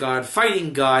 arguing with God,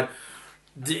 fighting God,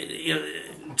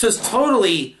 just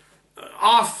totally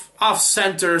off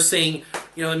center, saying,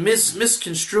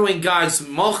 misconstruing God's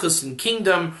malchus and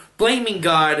kingdom, blaming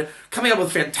God, coming up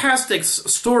with fantastic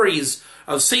stories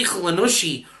of Seichel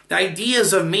Anushi, the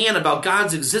ideas of man about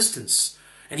God's existence.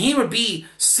 And he would be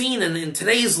seen in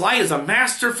today's light as a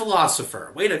master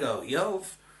philosopher. Way to go,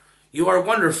 Eov. You are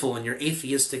wonderful in your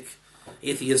atheistic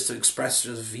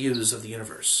expressive views of the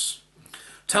universe.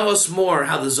 Tell us more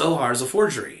how the Zohar is a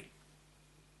forgery.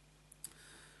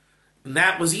 And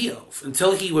that was Eov,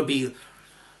 until he would be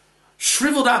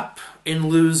shriveled up and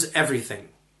lose everything.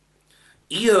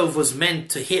 Eov was meant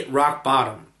to hit rock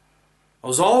bottom. It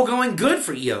was all going good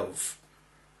for Eov,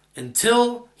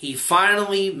 until he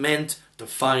finally meant to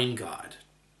find God.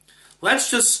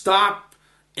 Let's just stop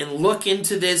and look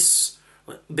into this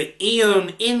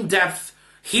Be'eon in depth,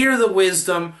 hear the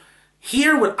wisdom,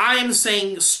 hear what I am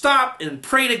saying, stop and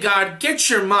pray to God, get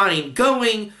your mind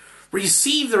going,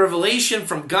 receive the revelation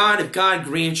from God if God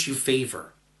grants you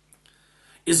favor.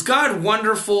 Is God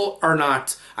wonderful or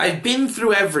not? I've been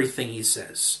through everything, he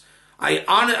says.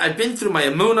 I've been through my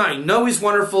emunah. I know he's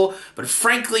wonderful, but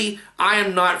frankly, I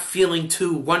am not feeling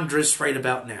too wondrous right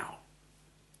about now.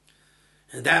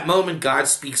 At that moment, God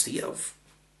speaks to Eov.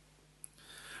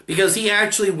 Because he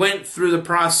actually went through the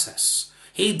process.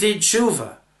 He did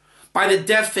tshuva. By the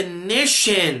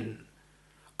definition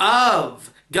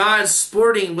of God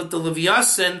sporting with the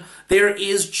Leviathan, there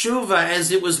is tshuva, as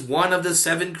it was one of the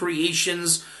 7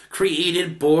 creations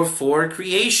created before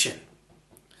creation.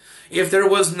 If there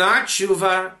was not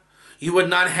tshuva, you would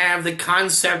not have the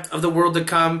concept of the world to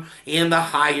come in the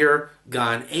higher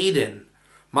Gan Eden.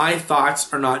 My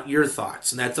thoughts are not your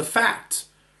thoughts, and that's a fact.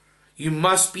 You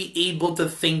must be able to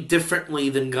think differently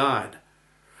than God.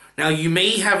 Now, you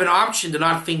may have an option to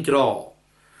not think at all.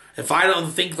 If I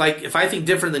think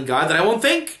different than God, then I won't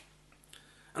think.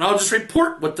 And I'll just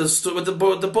report what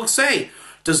the books say.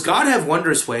 Does God have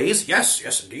wondrous ways? Yes,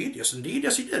 yes indeed, yes indeed,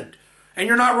 yes he did. And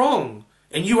you're not wrong.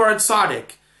 And you are a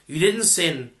tzaddik. You didn't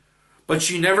sin. But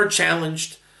you never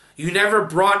challenged. You never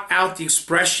brought out the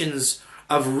expressions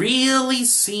of really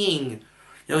seeing,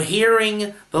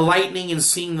 hearing the lightning and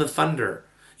seeing the thunder.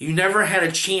 You never had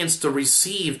a chance to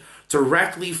receive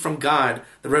directly from God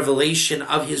the revelation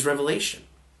of his revelation.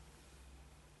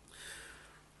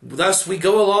 Thus we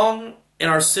go along in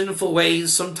our sinful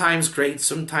ways, sometimes great,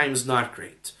 sometimes not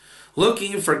great,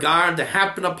 looking for God to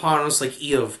happen upon us like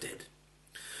Eov did.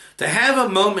 To have a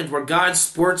moment where God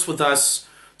sports with us,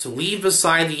 to leave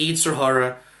beside the Yetzer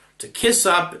Hara, to kiss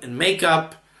up and make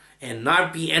up and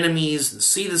not be enemies and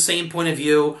see the same point of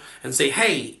view and say,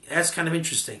 hey, that's kind of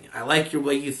interesting. I like your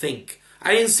way you think.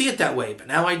 I didn't see it that way, but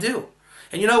now I do.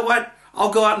 And you know what?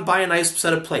 I'll go out and buy a nice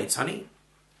set of plates, honey.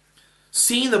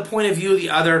 Seeing the point of view of the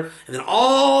other, and then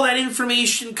all that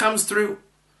information comes through.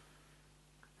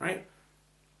 Right?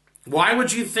 Why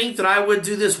would you think that I would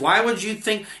do this? Why would you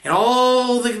think? And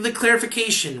all the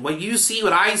clarification. What you see,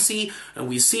 what I see, and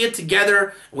we see it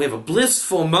together. And we have a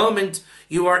blissful moment.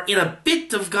 You are in a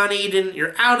bit of Gan Eden.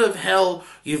 You're out of hell.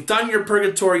 You've done your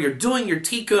purgatory. You're doing your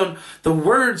tikkun. The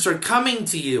words are coming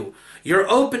to you. You're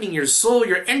opening your soul.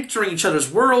 You're entering each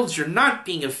other's worlds. You're not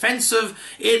being offensive.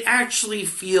 It actually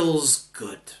feels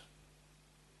good.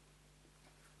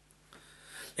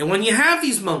 And when you have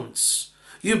these moments,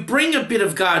 you bring a bit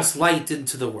of God's light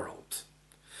into the world.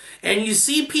 And you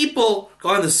see people go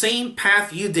on the same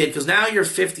path you did, because now you're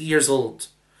 50 years old.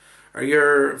 Or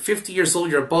you're 50 years old,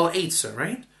 you're a Baal Eitzah,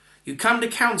 right? You come to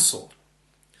council.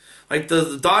 Like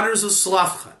the daughters of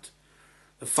Salafchat,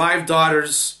 the 5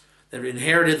 daughters that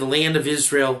inherited the land of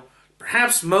Israel.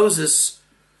 Perhaps Moses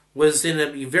was in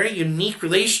a very unique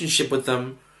relationship with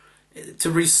them to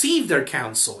receive their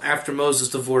counsel after Moses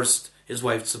divorced his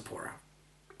wife Zipporah.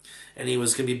 And he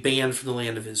was going to be banned from the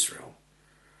land of Israel.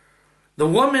 The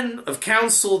woman of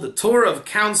counsel, the Torah of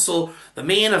counsel, the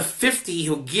man of 50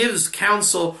 who gives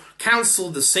counsel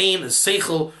the same as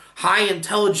seichel, high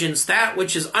intelligence, that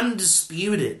which is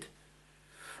undisputed.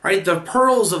 Right? The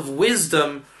pearls of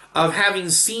wisdom of having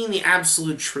seen the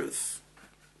absolute truth.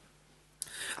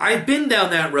 I've been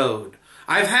down that road.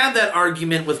 I've had that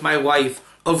argument with my wife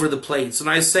over the plates. And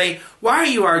I say, why are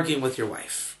you arguing with your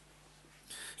wife?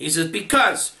 He says,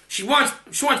 because she wants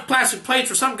plastic plates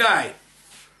for some guy.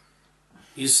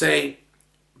 You say,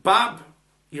 Bob,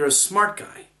 you're a smart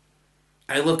guy.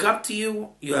 I look up to you.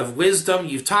 You have wisdom.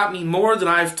 You've taught me more than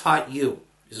I've taught you.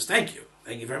 He says, thank you.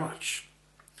 Thank you very much.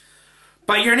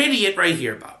 But you're an idiot right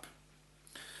here, Bob.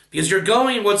 Because you're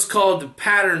going what's called the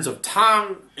patterns of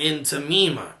Tam and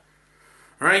Tamima.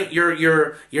 Right?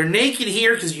 You're naked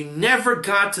here because you never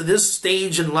got to this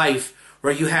stage in life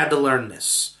where you had to learn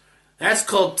this. That's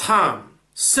called Tam.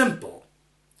 Simple.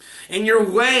 And your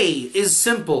way is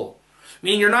simple.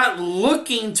 Meaning you're not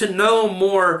looking to know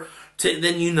more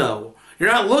than you know.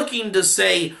 You're not looking to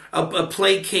say a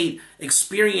placate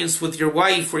experience with your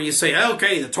wife where you say,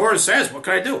 okay, the Torah says, what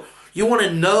can I do? You want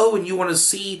to know and you want to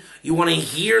see, you want to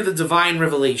hear the divine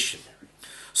revelation.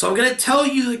 So I'm going to tell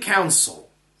you the counsel.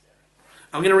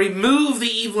 I'm going to remove the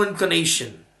evil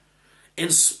inclination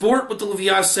and sport with the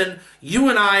Leviathan. You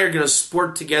and I are going to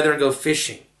sport together and go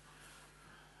fishing.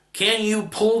 Can you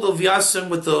pull the Leviathan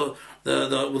with the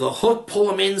hook,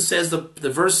 pull him in, says the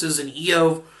verses in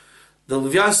Eov. The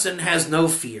Leviathan has no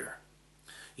fear.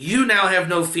 You now have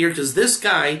no fear because this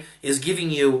guy is giving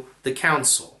you the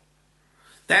counsel.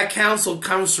 That counsel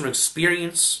comes from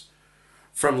experience,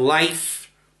 from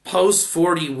life,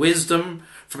 post-40 wisdom,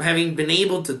 from having been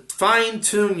able to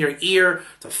fine-tune your ear,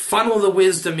 to funnel the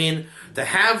wisdom in, to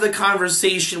have the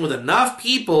conversation with enough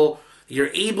people that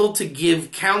you're able to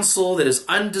give counsel that is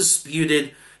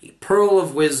undisputed, a pearl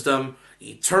of wisdom,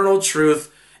 eternal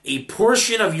truth, a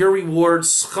portion of your reward,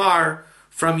 schar,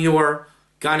 from your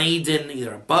Gan Eden,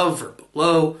 either above or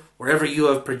below, wherever you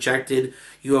have projected,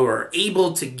 you are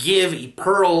able to give a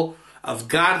pearl of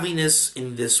godliness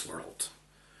in this world.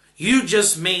 You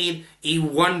just made a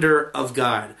wonder of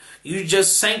God. You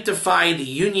just sanctified the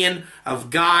union of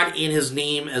God in His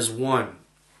name as one.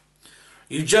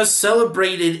 You just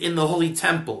celebrated in the Holy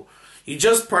Temple. You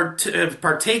just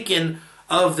partaken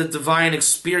of the divine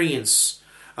experience,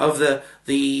 of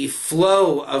the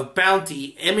flow of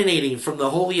bounty emanating from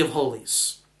the Holy of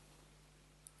Holies.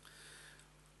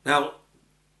 Now,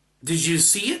 did you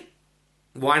see it?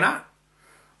 Why not?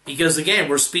 Because again,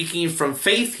 we're speaking from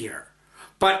faith here.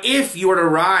 But if you were to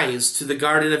rise to the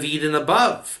Garden of Eden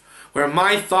above, where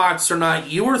my thoughts are not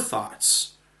your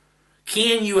thoughts,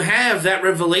 can you have that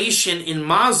revelation in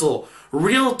Mazel,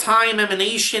 real-time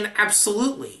emanation?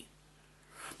 Absolutely.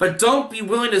 But don't be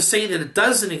willing to say that it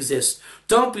doesn't exist.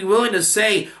 Don't be willing to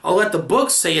say, I'll let the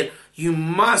book say it. You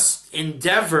must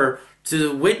endeavor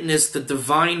to witness the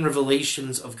divine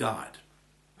revelations of God.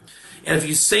 And if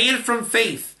you say it from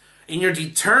faith, and you're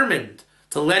determined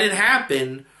to let it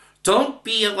happen, don't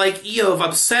be like Eov,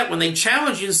 upset when they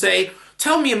challenge you and say,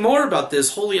 tell me more about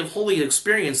this Holy of Holy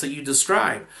experience that you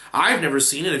describe. I've never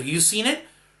seen it. Have you seen it?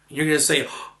 And you're going to say,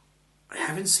 oh, I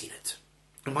haven't seen it.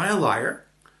 Am I a liar?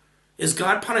 Is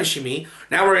God punishing me?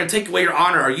 Now we're going to take away your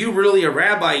honor. Are you really a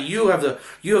rabbi? You have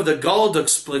the gall to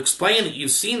explain that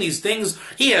you've seen these things.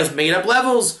 He has made up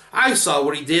levels. I saw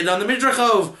what he did on the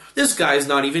Midrachov. This guy's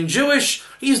not even Jewish.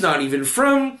 He's not even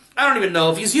from. I don't even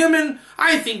know if he's human.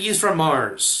 I think he's from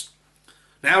Mars.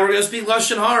 Now we're going to speak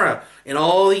Lashon Hara, and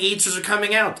all the answers are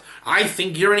coming out. I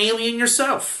think you're an alien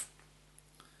yourself.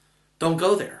 Don't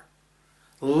go there.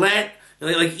 Like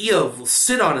Eov,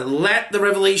 sit on it. Let the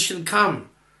revelation come.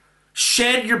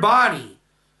 Shed your body.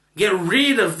 Get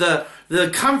rid of the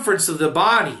comforts of the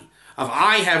body. Of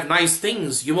I have nice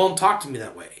things. You won't talk to me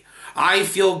that way. I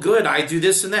feel good. I do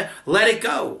this and that. Let it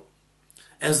go.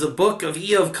 As the book of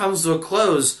Eov comes to a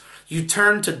close, you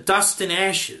turn to dust and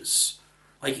ashes.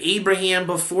 Like Abraham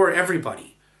before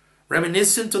everybody.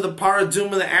 Reminiscent of the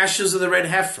paradum of the ashes of the red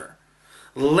heifer.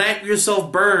 Let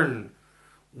yourself burn.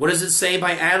 What does it say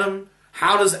by Adam?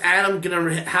 How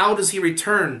does he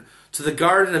return to the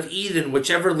Garden of Eden,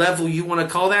 whichever level you want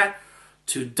to call that?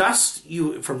 To dust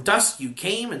from dust you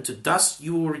came, and to dust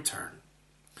you will return.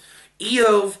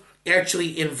 Eov,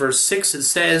 actually in verse 6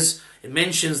 it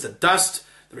mentions the dust,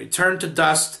 the return to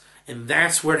dust, and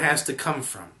that's where it has to come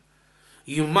from.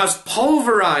 You must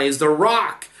pulverize the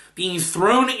rock being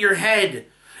thrown at your head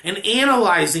and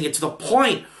analyzing it to the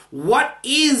point, what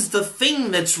is the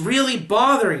thing that's really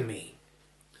bothering me?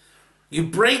 You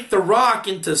break the rock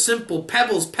into simple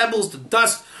pebbles to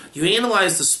dust. You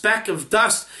analyze the speck of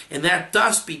dust, and that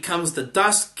dust becomes the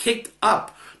dust kicked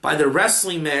up by the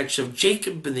wrestling match of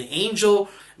Jacob and the angel.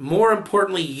 More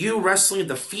importantly, you wrestling at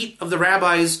the feet of the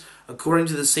rabbis, according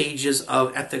to the sages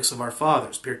of Ethics of Our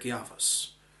Fathers, Pirkei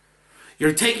Avos.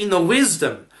 You're taking the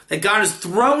wisdom that God is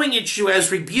throwing at you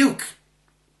as rebuke,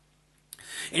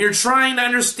 and you're trying to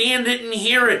understand it and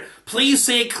hear it. Please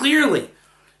say it clearly.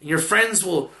 And your friends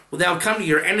will now come to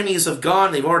you. Your enemies have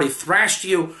gone. They've already thrashed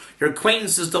you. Your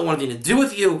acquaintances don't want anything to do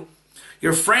with you.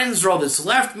 Your friends are all that's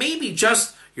left. Maybe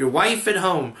just your wife at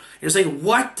home. You're saying,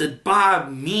 what did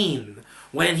Bob mean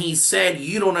when he said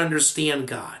you don't understand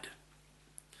God?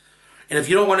 And if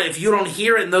you don't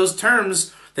hear it in those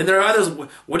terms, then there are others.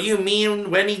 What do you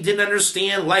mean when he didn't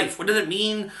understand life? What did it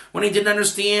mean when he didn't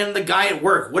understand the guy at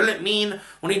work? What did it mean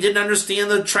when he didn't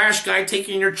understand the trash guy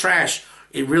taking your trash?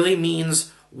 It really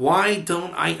means, why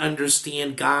don't I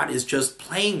understand God is just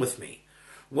playing with me?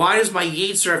 Why does my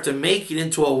Yetzer have to make it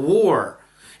into a war?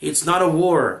 It's not a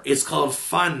war. It's called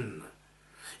fun.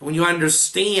 And when you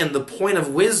understand the point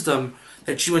of wisdom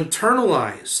that you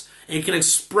internalize, and you can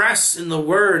express in the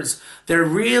words, they're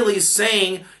really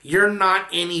saying, you're not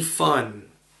any fun.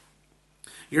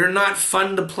 You're not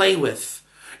fun to play with.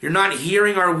 You're not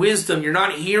hearing our wisdom. You're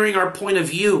not hearing our point of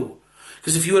view.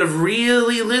 Because if you would have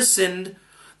really listened,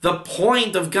 the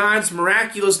point of God's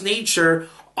miraculous nature,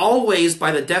 always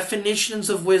by the definitions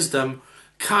of wisdom,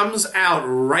 comes out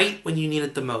right when you need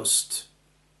it the most.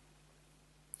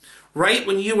 Right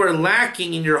when you are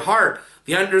lacking in your heart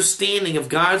the understanding of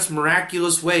God's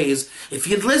miraculous ways, if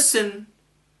you'd listen,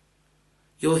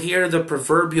 you'll hear the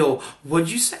proverbial,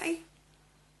 what'd you say?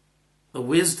 The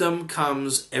wisdom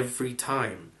comes every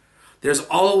time. There's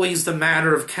always the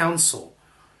matter of counsel.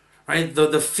 Right?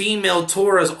 The female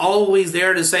Torah is always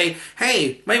there to say, hey,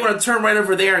 you might want to turn right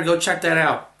over there and go check that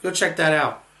out. Go check that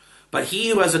out. But he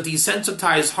who has a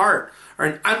desensitized heart or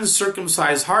an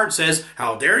uncircumcised heart says,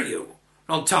 how dare you?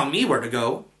 Don't tell me where to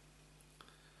go.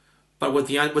 But with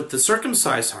the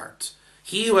circumcised heart,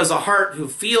 He who has a heart, who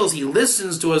feels, he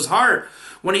listens to his heart.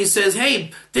 When he says,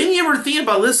 hey, didn't you ever think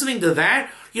about listening to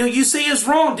that? You know, you say it's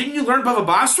wrong. Didn't you learn Bava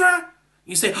Basra?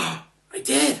 You say, oh, I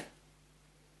did.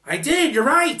 I did. You're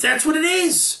right. That's what it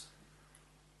is.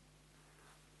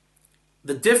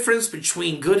 The difference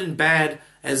between good and bad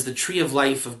as the tree of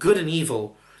life, of good and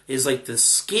evil, is like the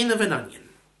skin of an onion.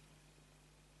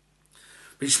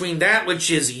 Between that which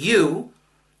is you,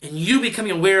 and you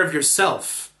becoming aware of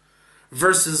yourself,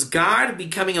 versus God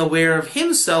becoming aware of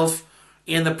himself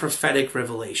in the prophetic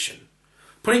revelation.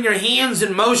 Putting your hands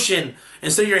in motion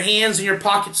instead of your hands in your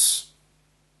pockets.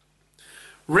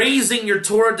 Raising your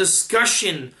Torah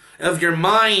discussion of your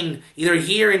mind, either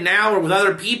here and now or with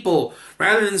other people,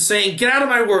 rather than saying, get out of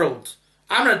my world.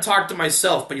 I'm going to talk to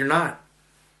myself, but you're not.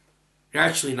 You're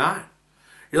actually not.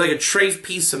 You're like a trafe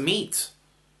piece of meat.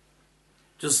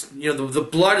 Just, you know, the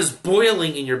blood is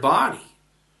boiling in your body.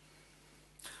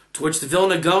 To which the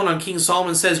Vilna Gaon on King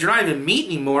Solomon says, you're not even meat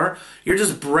anymore. You're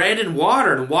just bread and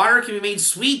water. And water can be made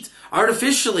sweet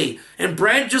artificially. And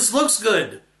bread just looks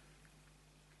good.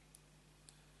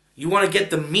 You want to get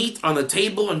the meat on the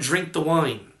table and drink the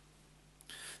wine.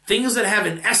 Things that have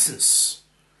an essence.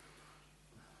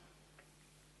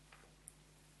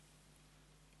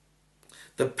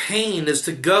 The pain is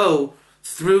to go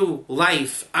through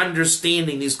life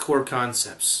understanding these core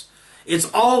concepts.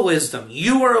 It's all wisdom.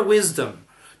 You are a wisdom.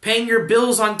 Paying your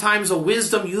bills on time is a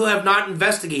wisdom you have not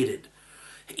investigated.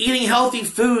 Eating healthy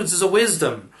foods is a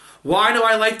wisdom. Why do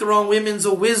I like the wrong women is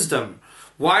a wisdom.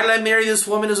 Why did I marry this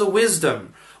woman is a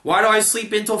wisdom. Why do I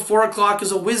sleep until 4 o'clock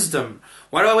is a wisdom.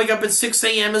 Why do I wake up at 6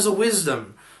 a.m. is a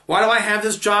wisdom. Why do I have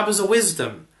this job is a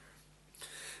wisdom.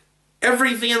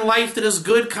 Everything in life that is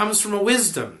good comes from a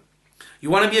wisdom. You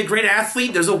want to be a great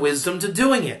athlete? There's a wisdom to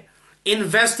doing it.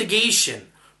 Investigation,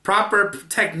 proper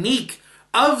technique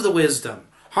of the wisdom.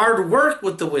 Hard work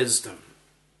with the wisdom.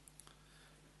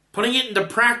 Putting it into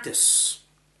practice.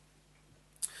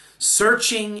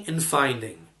 Searching and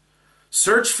finding.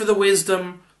 Search for the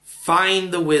wisdom.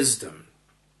 Find the wisdom.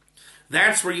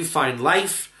 That's where you find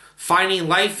life. Finding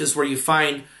life is where you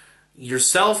find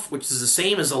yourself, which is the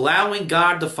same as allowing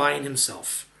God to find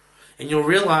himself. And you'll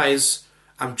realize,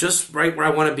 I'm just right where I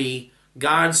want to be.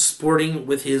 God's sporting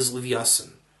with his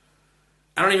Livyasan.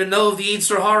 I don't even know of the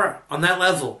Yetzer Hara on that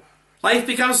level. Life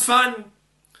becomes fun.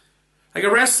 Like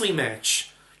a wrestling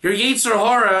match. Your Yetzer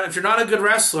Hara, if you're not a good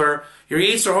wrestler, your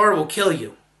Yetzer Hara will kill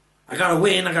you. I gotta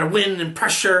win and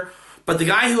pressure. But the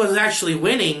guy who is actually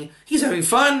winning, he's having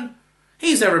fun.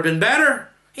 He's never been better.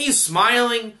 He's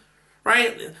smiling.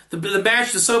 Right? The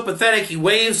match is so pathetic, he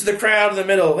waves to the crowd in the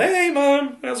middle. Hey,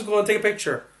 Mom, how's it going? Take a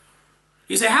picture.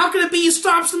 You say, how can it be he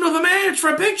stops in the middle of a match for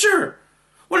a picture?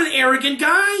 What an arrogant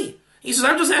guy. He says,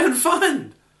 I'm just having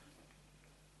fun.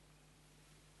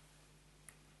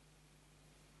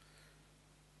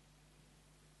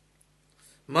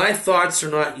 My thoughts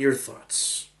are not your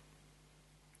thoughts.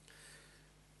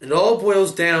 It all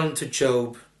boils down to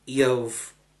Job,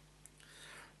 Eov.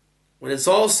 When it's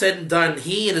all said and done,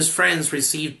 he and his friends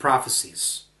received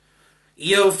prophecies.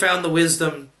 Eov found the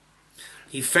wisdom.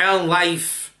 He found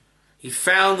life. He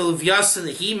found the Livyasan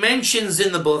that he mentions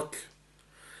in the book.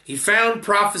 He found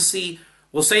prophecy.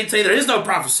 We'll say today there is no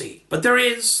prophecy, but there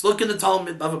is. Look in the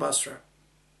Talmud, Bava Basra.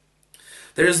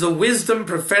 There is the wisdom,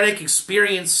 prophetic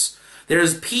experience. There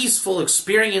is peaceful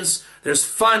experience. There's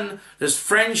fun. There's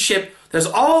friendship. There's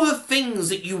all the things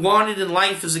that you wanted in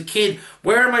life as a kid.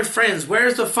 Where are my friends?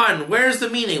 Where's the fun? Where's the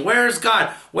meaning? Where's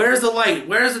God? Where's the light?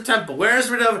 Where's the temple? Where's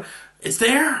rediscovers? It's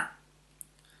there.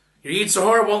 Your Yetzer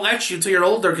Hara won't let you till you're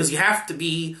older because you have to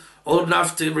be old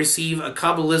enough to receive a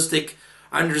Kabbalistic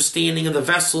understanding of the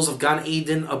vessels of Gan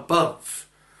Eden above.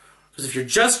 Because if you're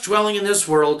just dwelling in this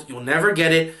world, you'll never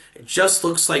get it. It just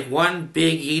looks like one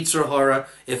big Yetzer Hara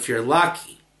if you're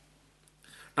lucky.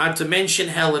 Not to mention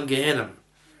hell and Gehenna.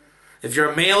 If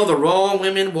you're a male, the wrong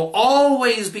women will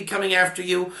always be coming after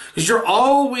you because you're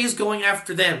always going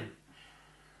after them.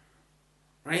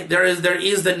 Right? There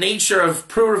is the nature of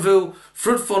pruvu,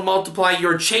 fruitful and multiply.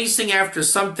 You're chasing after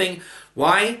something.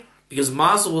 Why? Because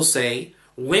Mazel will say,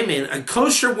 women, a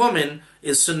kosher woman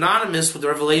is synonymous with the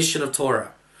revelation of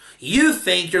Torah. You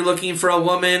think you're looking for a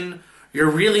woman, you're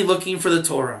really looking for the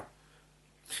Torah.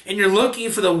 And you're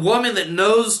looking for the woman that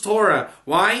knows Torah.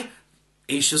 Why?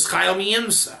 Eishes Chayil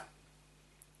Miyimsa.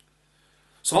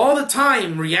 So all the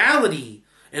time, reality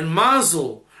and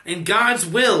Mazel and God's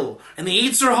will and the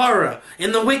Yetzer Hara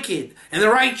and the wicked and the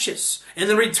righteous and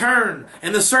the return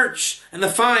and the search and the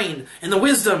find and the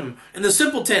wisdom and the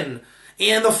simpleton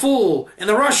and the fool and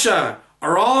the Rasha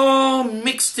are all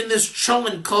mixed in this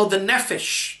cholent called the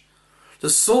Nefesh, the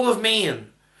soul of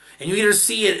man. And you either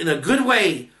see it in a good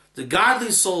way, the godly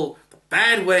soul, the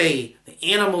bad way,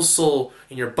 the animal soul,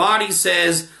 and your body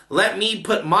says, let me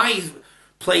put my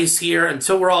place here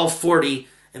until we're all 40,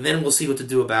 and then we'll see what to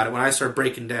do about it when I start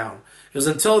breaking down. Because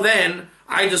until then,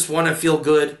 I just want to feel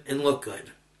good and look good.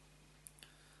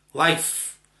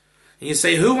 Life. And you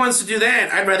say, who wants to do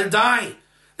that? I'd rather die.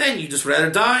 Then you just rather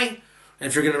die. And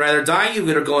if you're going to rather die, you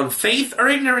either go in faith or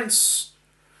ignorance.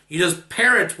 You just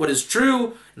parrot what is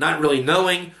true, not really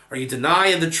knowing, or you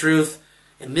deny the truth.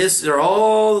 And this are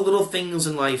all the little things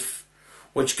in life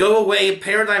which go away,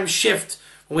 paradigm shift,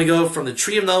 when we go from the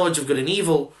tree of knowledge of good and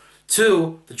evil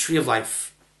to the tree of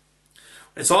life.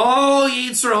 It's all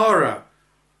Yetzer Hara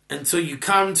until you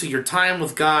come to your time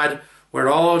with God where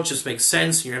it all just makes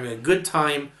sense and you're having a good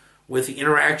time with the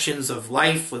interactions of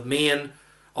life with man,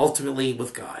 ultimately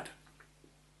with God.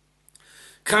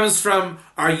 Comes from,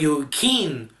 are you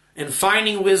keen in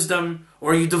finding wisdom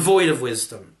or are you devoid of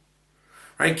wisdom?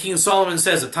 Right? King Solomon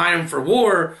says, a time for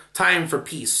war, time for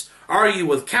peace. Are you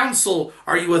with counsel?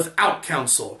 Are you without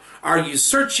counsel? Are you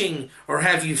searching or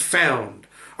have you found?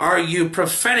 Are you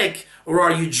prophetic or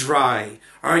are you dry?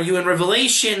 Are you in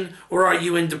revelation or are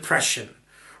you in depression?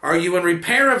 Are you in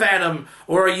repair of Adam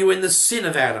or are you in the sin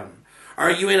of Adam? Are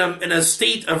you in a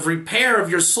state of repair of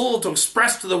your soul to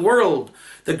express to the world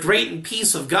the great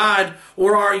peace of God?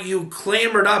 Or are you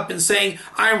clamored up and saying,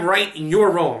 I'm right and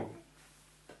you're wrong?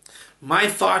 My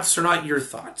thoughts are not your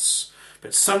thoughts,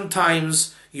 but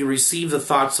sometimes you receive the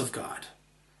thoughts of God,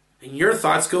 and your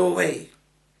thoughts go away.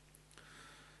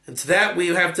 And to that we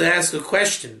have to ask a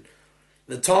question.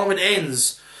 The Talmud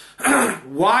ends,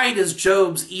 why does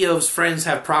Eov's friends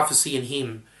have prophecy in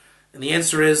him? And the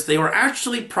answer is, they were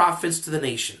actually prophets to the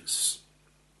nations.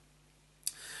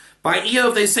 By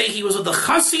Eov, they say he was of the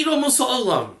Chasid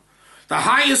Olam, the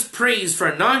highest praise for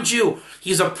a non-Jew.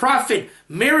 He's a prophet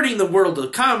meriting the world to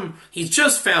come. He's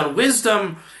just found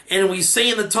wisdom. And we say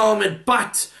in the Talmud,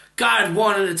 but God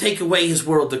wanted to take away his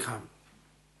world to come.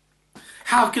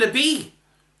 How could it be?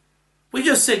 We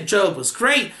just said Job was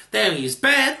great, then he's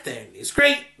bad, then he's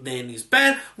great, then he's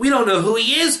bad. We don't know who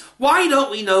he is. Why don't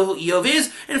we know who Eov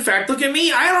is? In fact, look at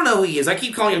me. I don't know who he is. I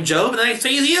keep calling him Job, and then I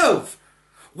say he's Eov.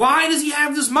 Why does he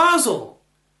have this mazel?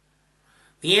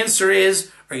 The answer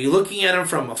is, are you looking at him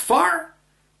from afar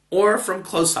or from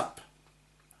close up?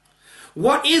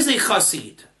 What is a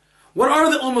chassid? What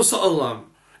are the ummos ha'olam?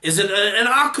 Is it an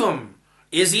akum?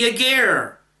 Is he a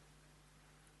ger?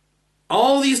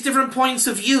 All these different points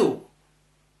of view.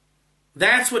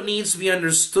 That's what needs to be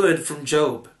understood from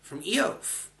Job, from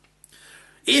Eov.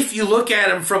 If you look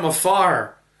at him from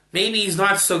afar, maybe he's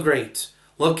not so great.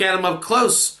 Look at him up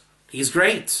close, he's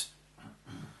great.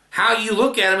 How you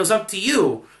look at him is up to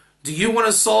you. Do you want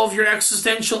to solve your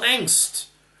existential angst?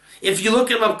 If you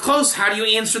look at him up close, how do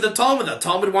you answer the Talmud? The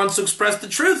Talmud wants to express the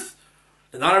truth.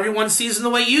 And not everyone sees in the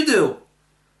way you do.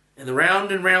 And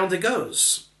round it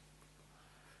goes.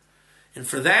 And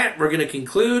for that, we're going to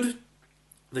conclude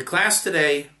the class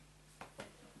today.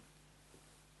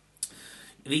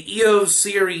 The Eov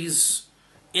series,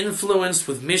 influenced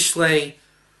with Mishlei,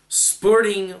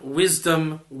 sporting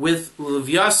wisdom with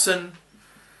Levyasan.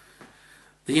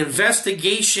 The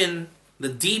investigation, the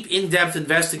deep, in-depth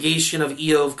investigation of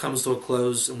Eov comes to a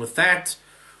close. And with that,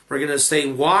 we're going to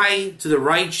say, why do the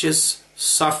righteous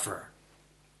suffer?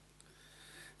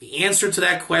 The answer to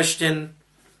that question,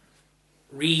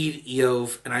 read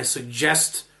Eov, and I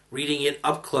suggest reading it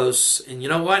up close. And you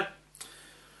know what?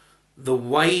 The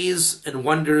ways and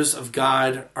wonders of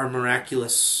God are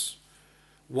miraculous.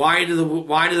 Why do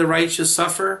the righteous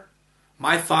suffer?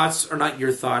 My thoughts are not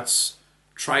your thoughts.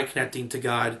 Try connecting to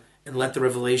God and let the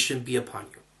revelation be upon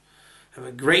you. Have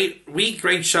a great week,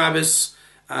 great Shabbos.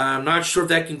 I'm not sure if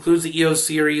that concludes the Eov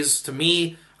series. To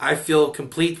me, I feel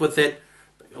complete with it.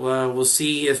 We'll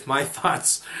see if my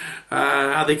thoughts,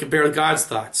 how they compare with God's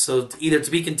thoughts. So either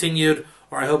to be continued,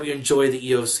 or I hope you enjoy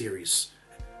the Eov series.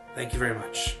 Thank you very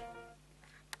much.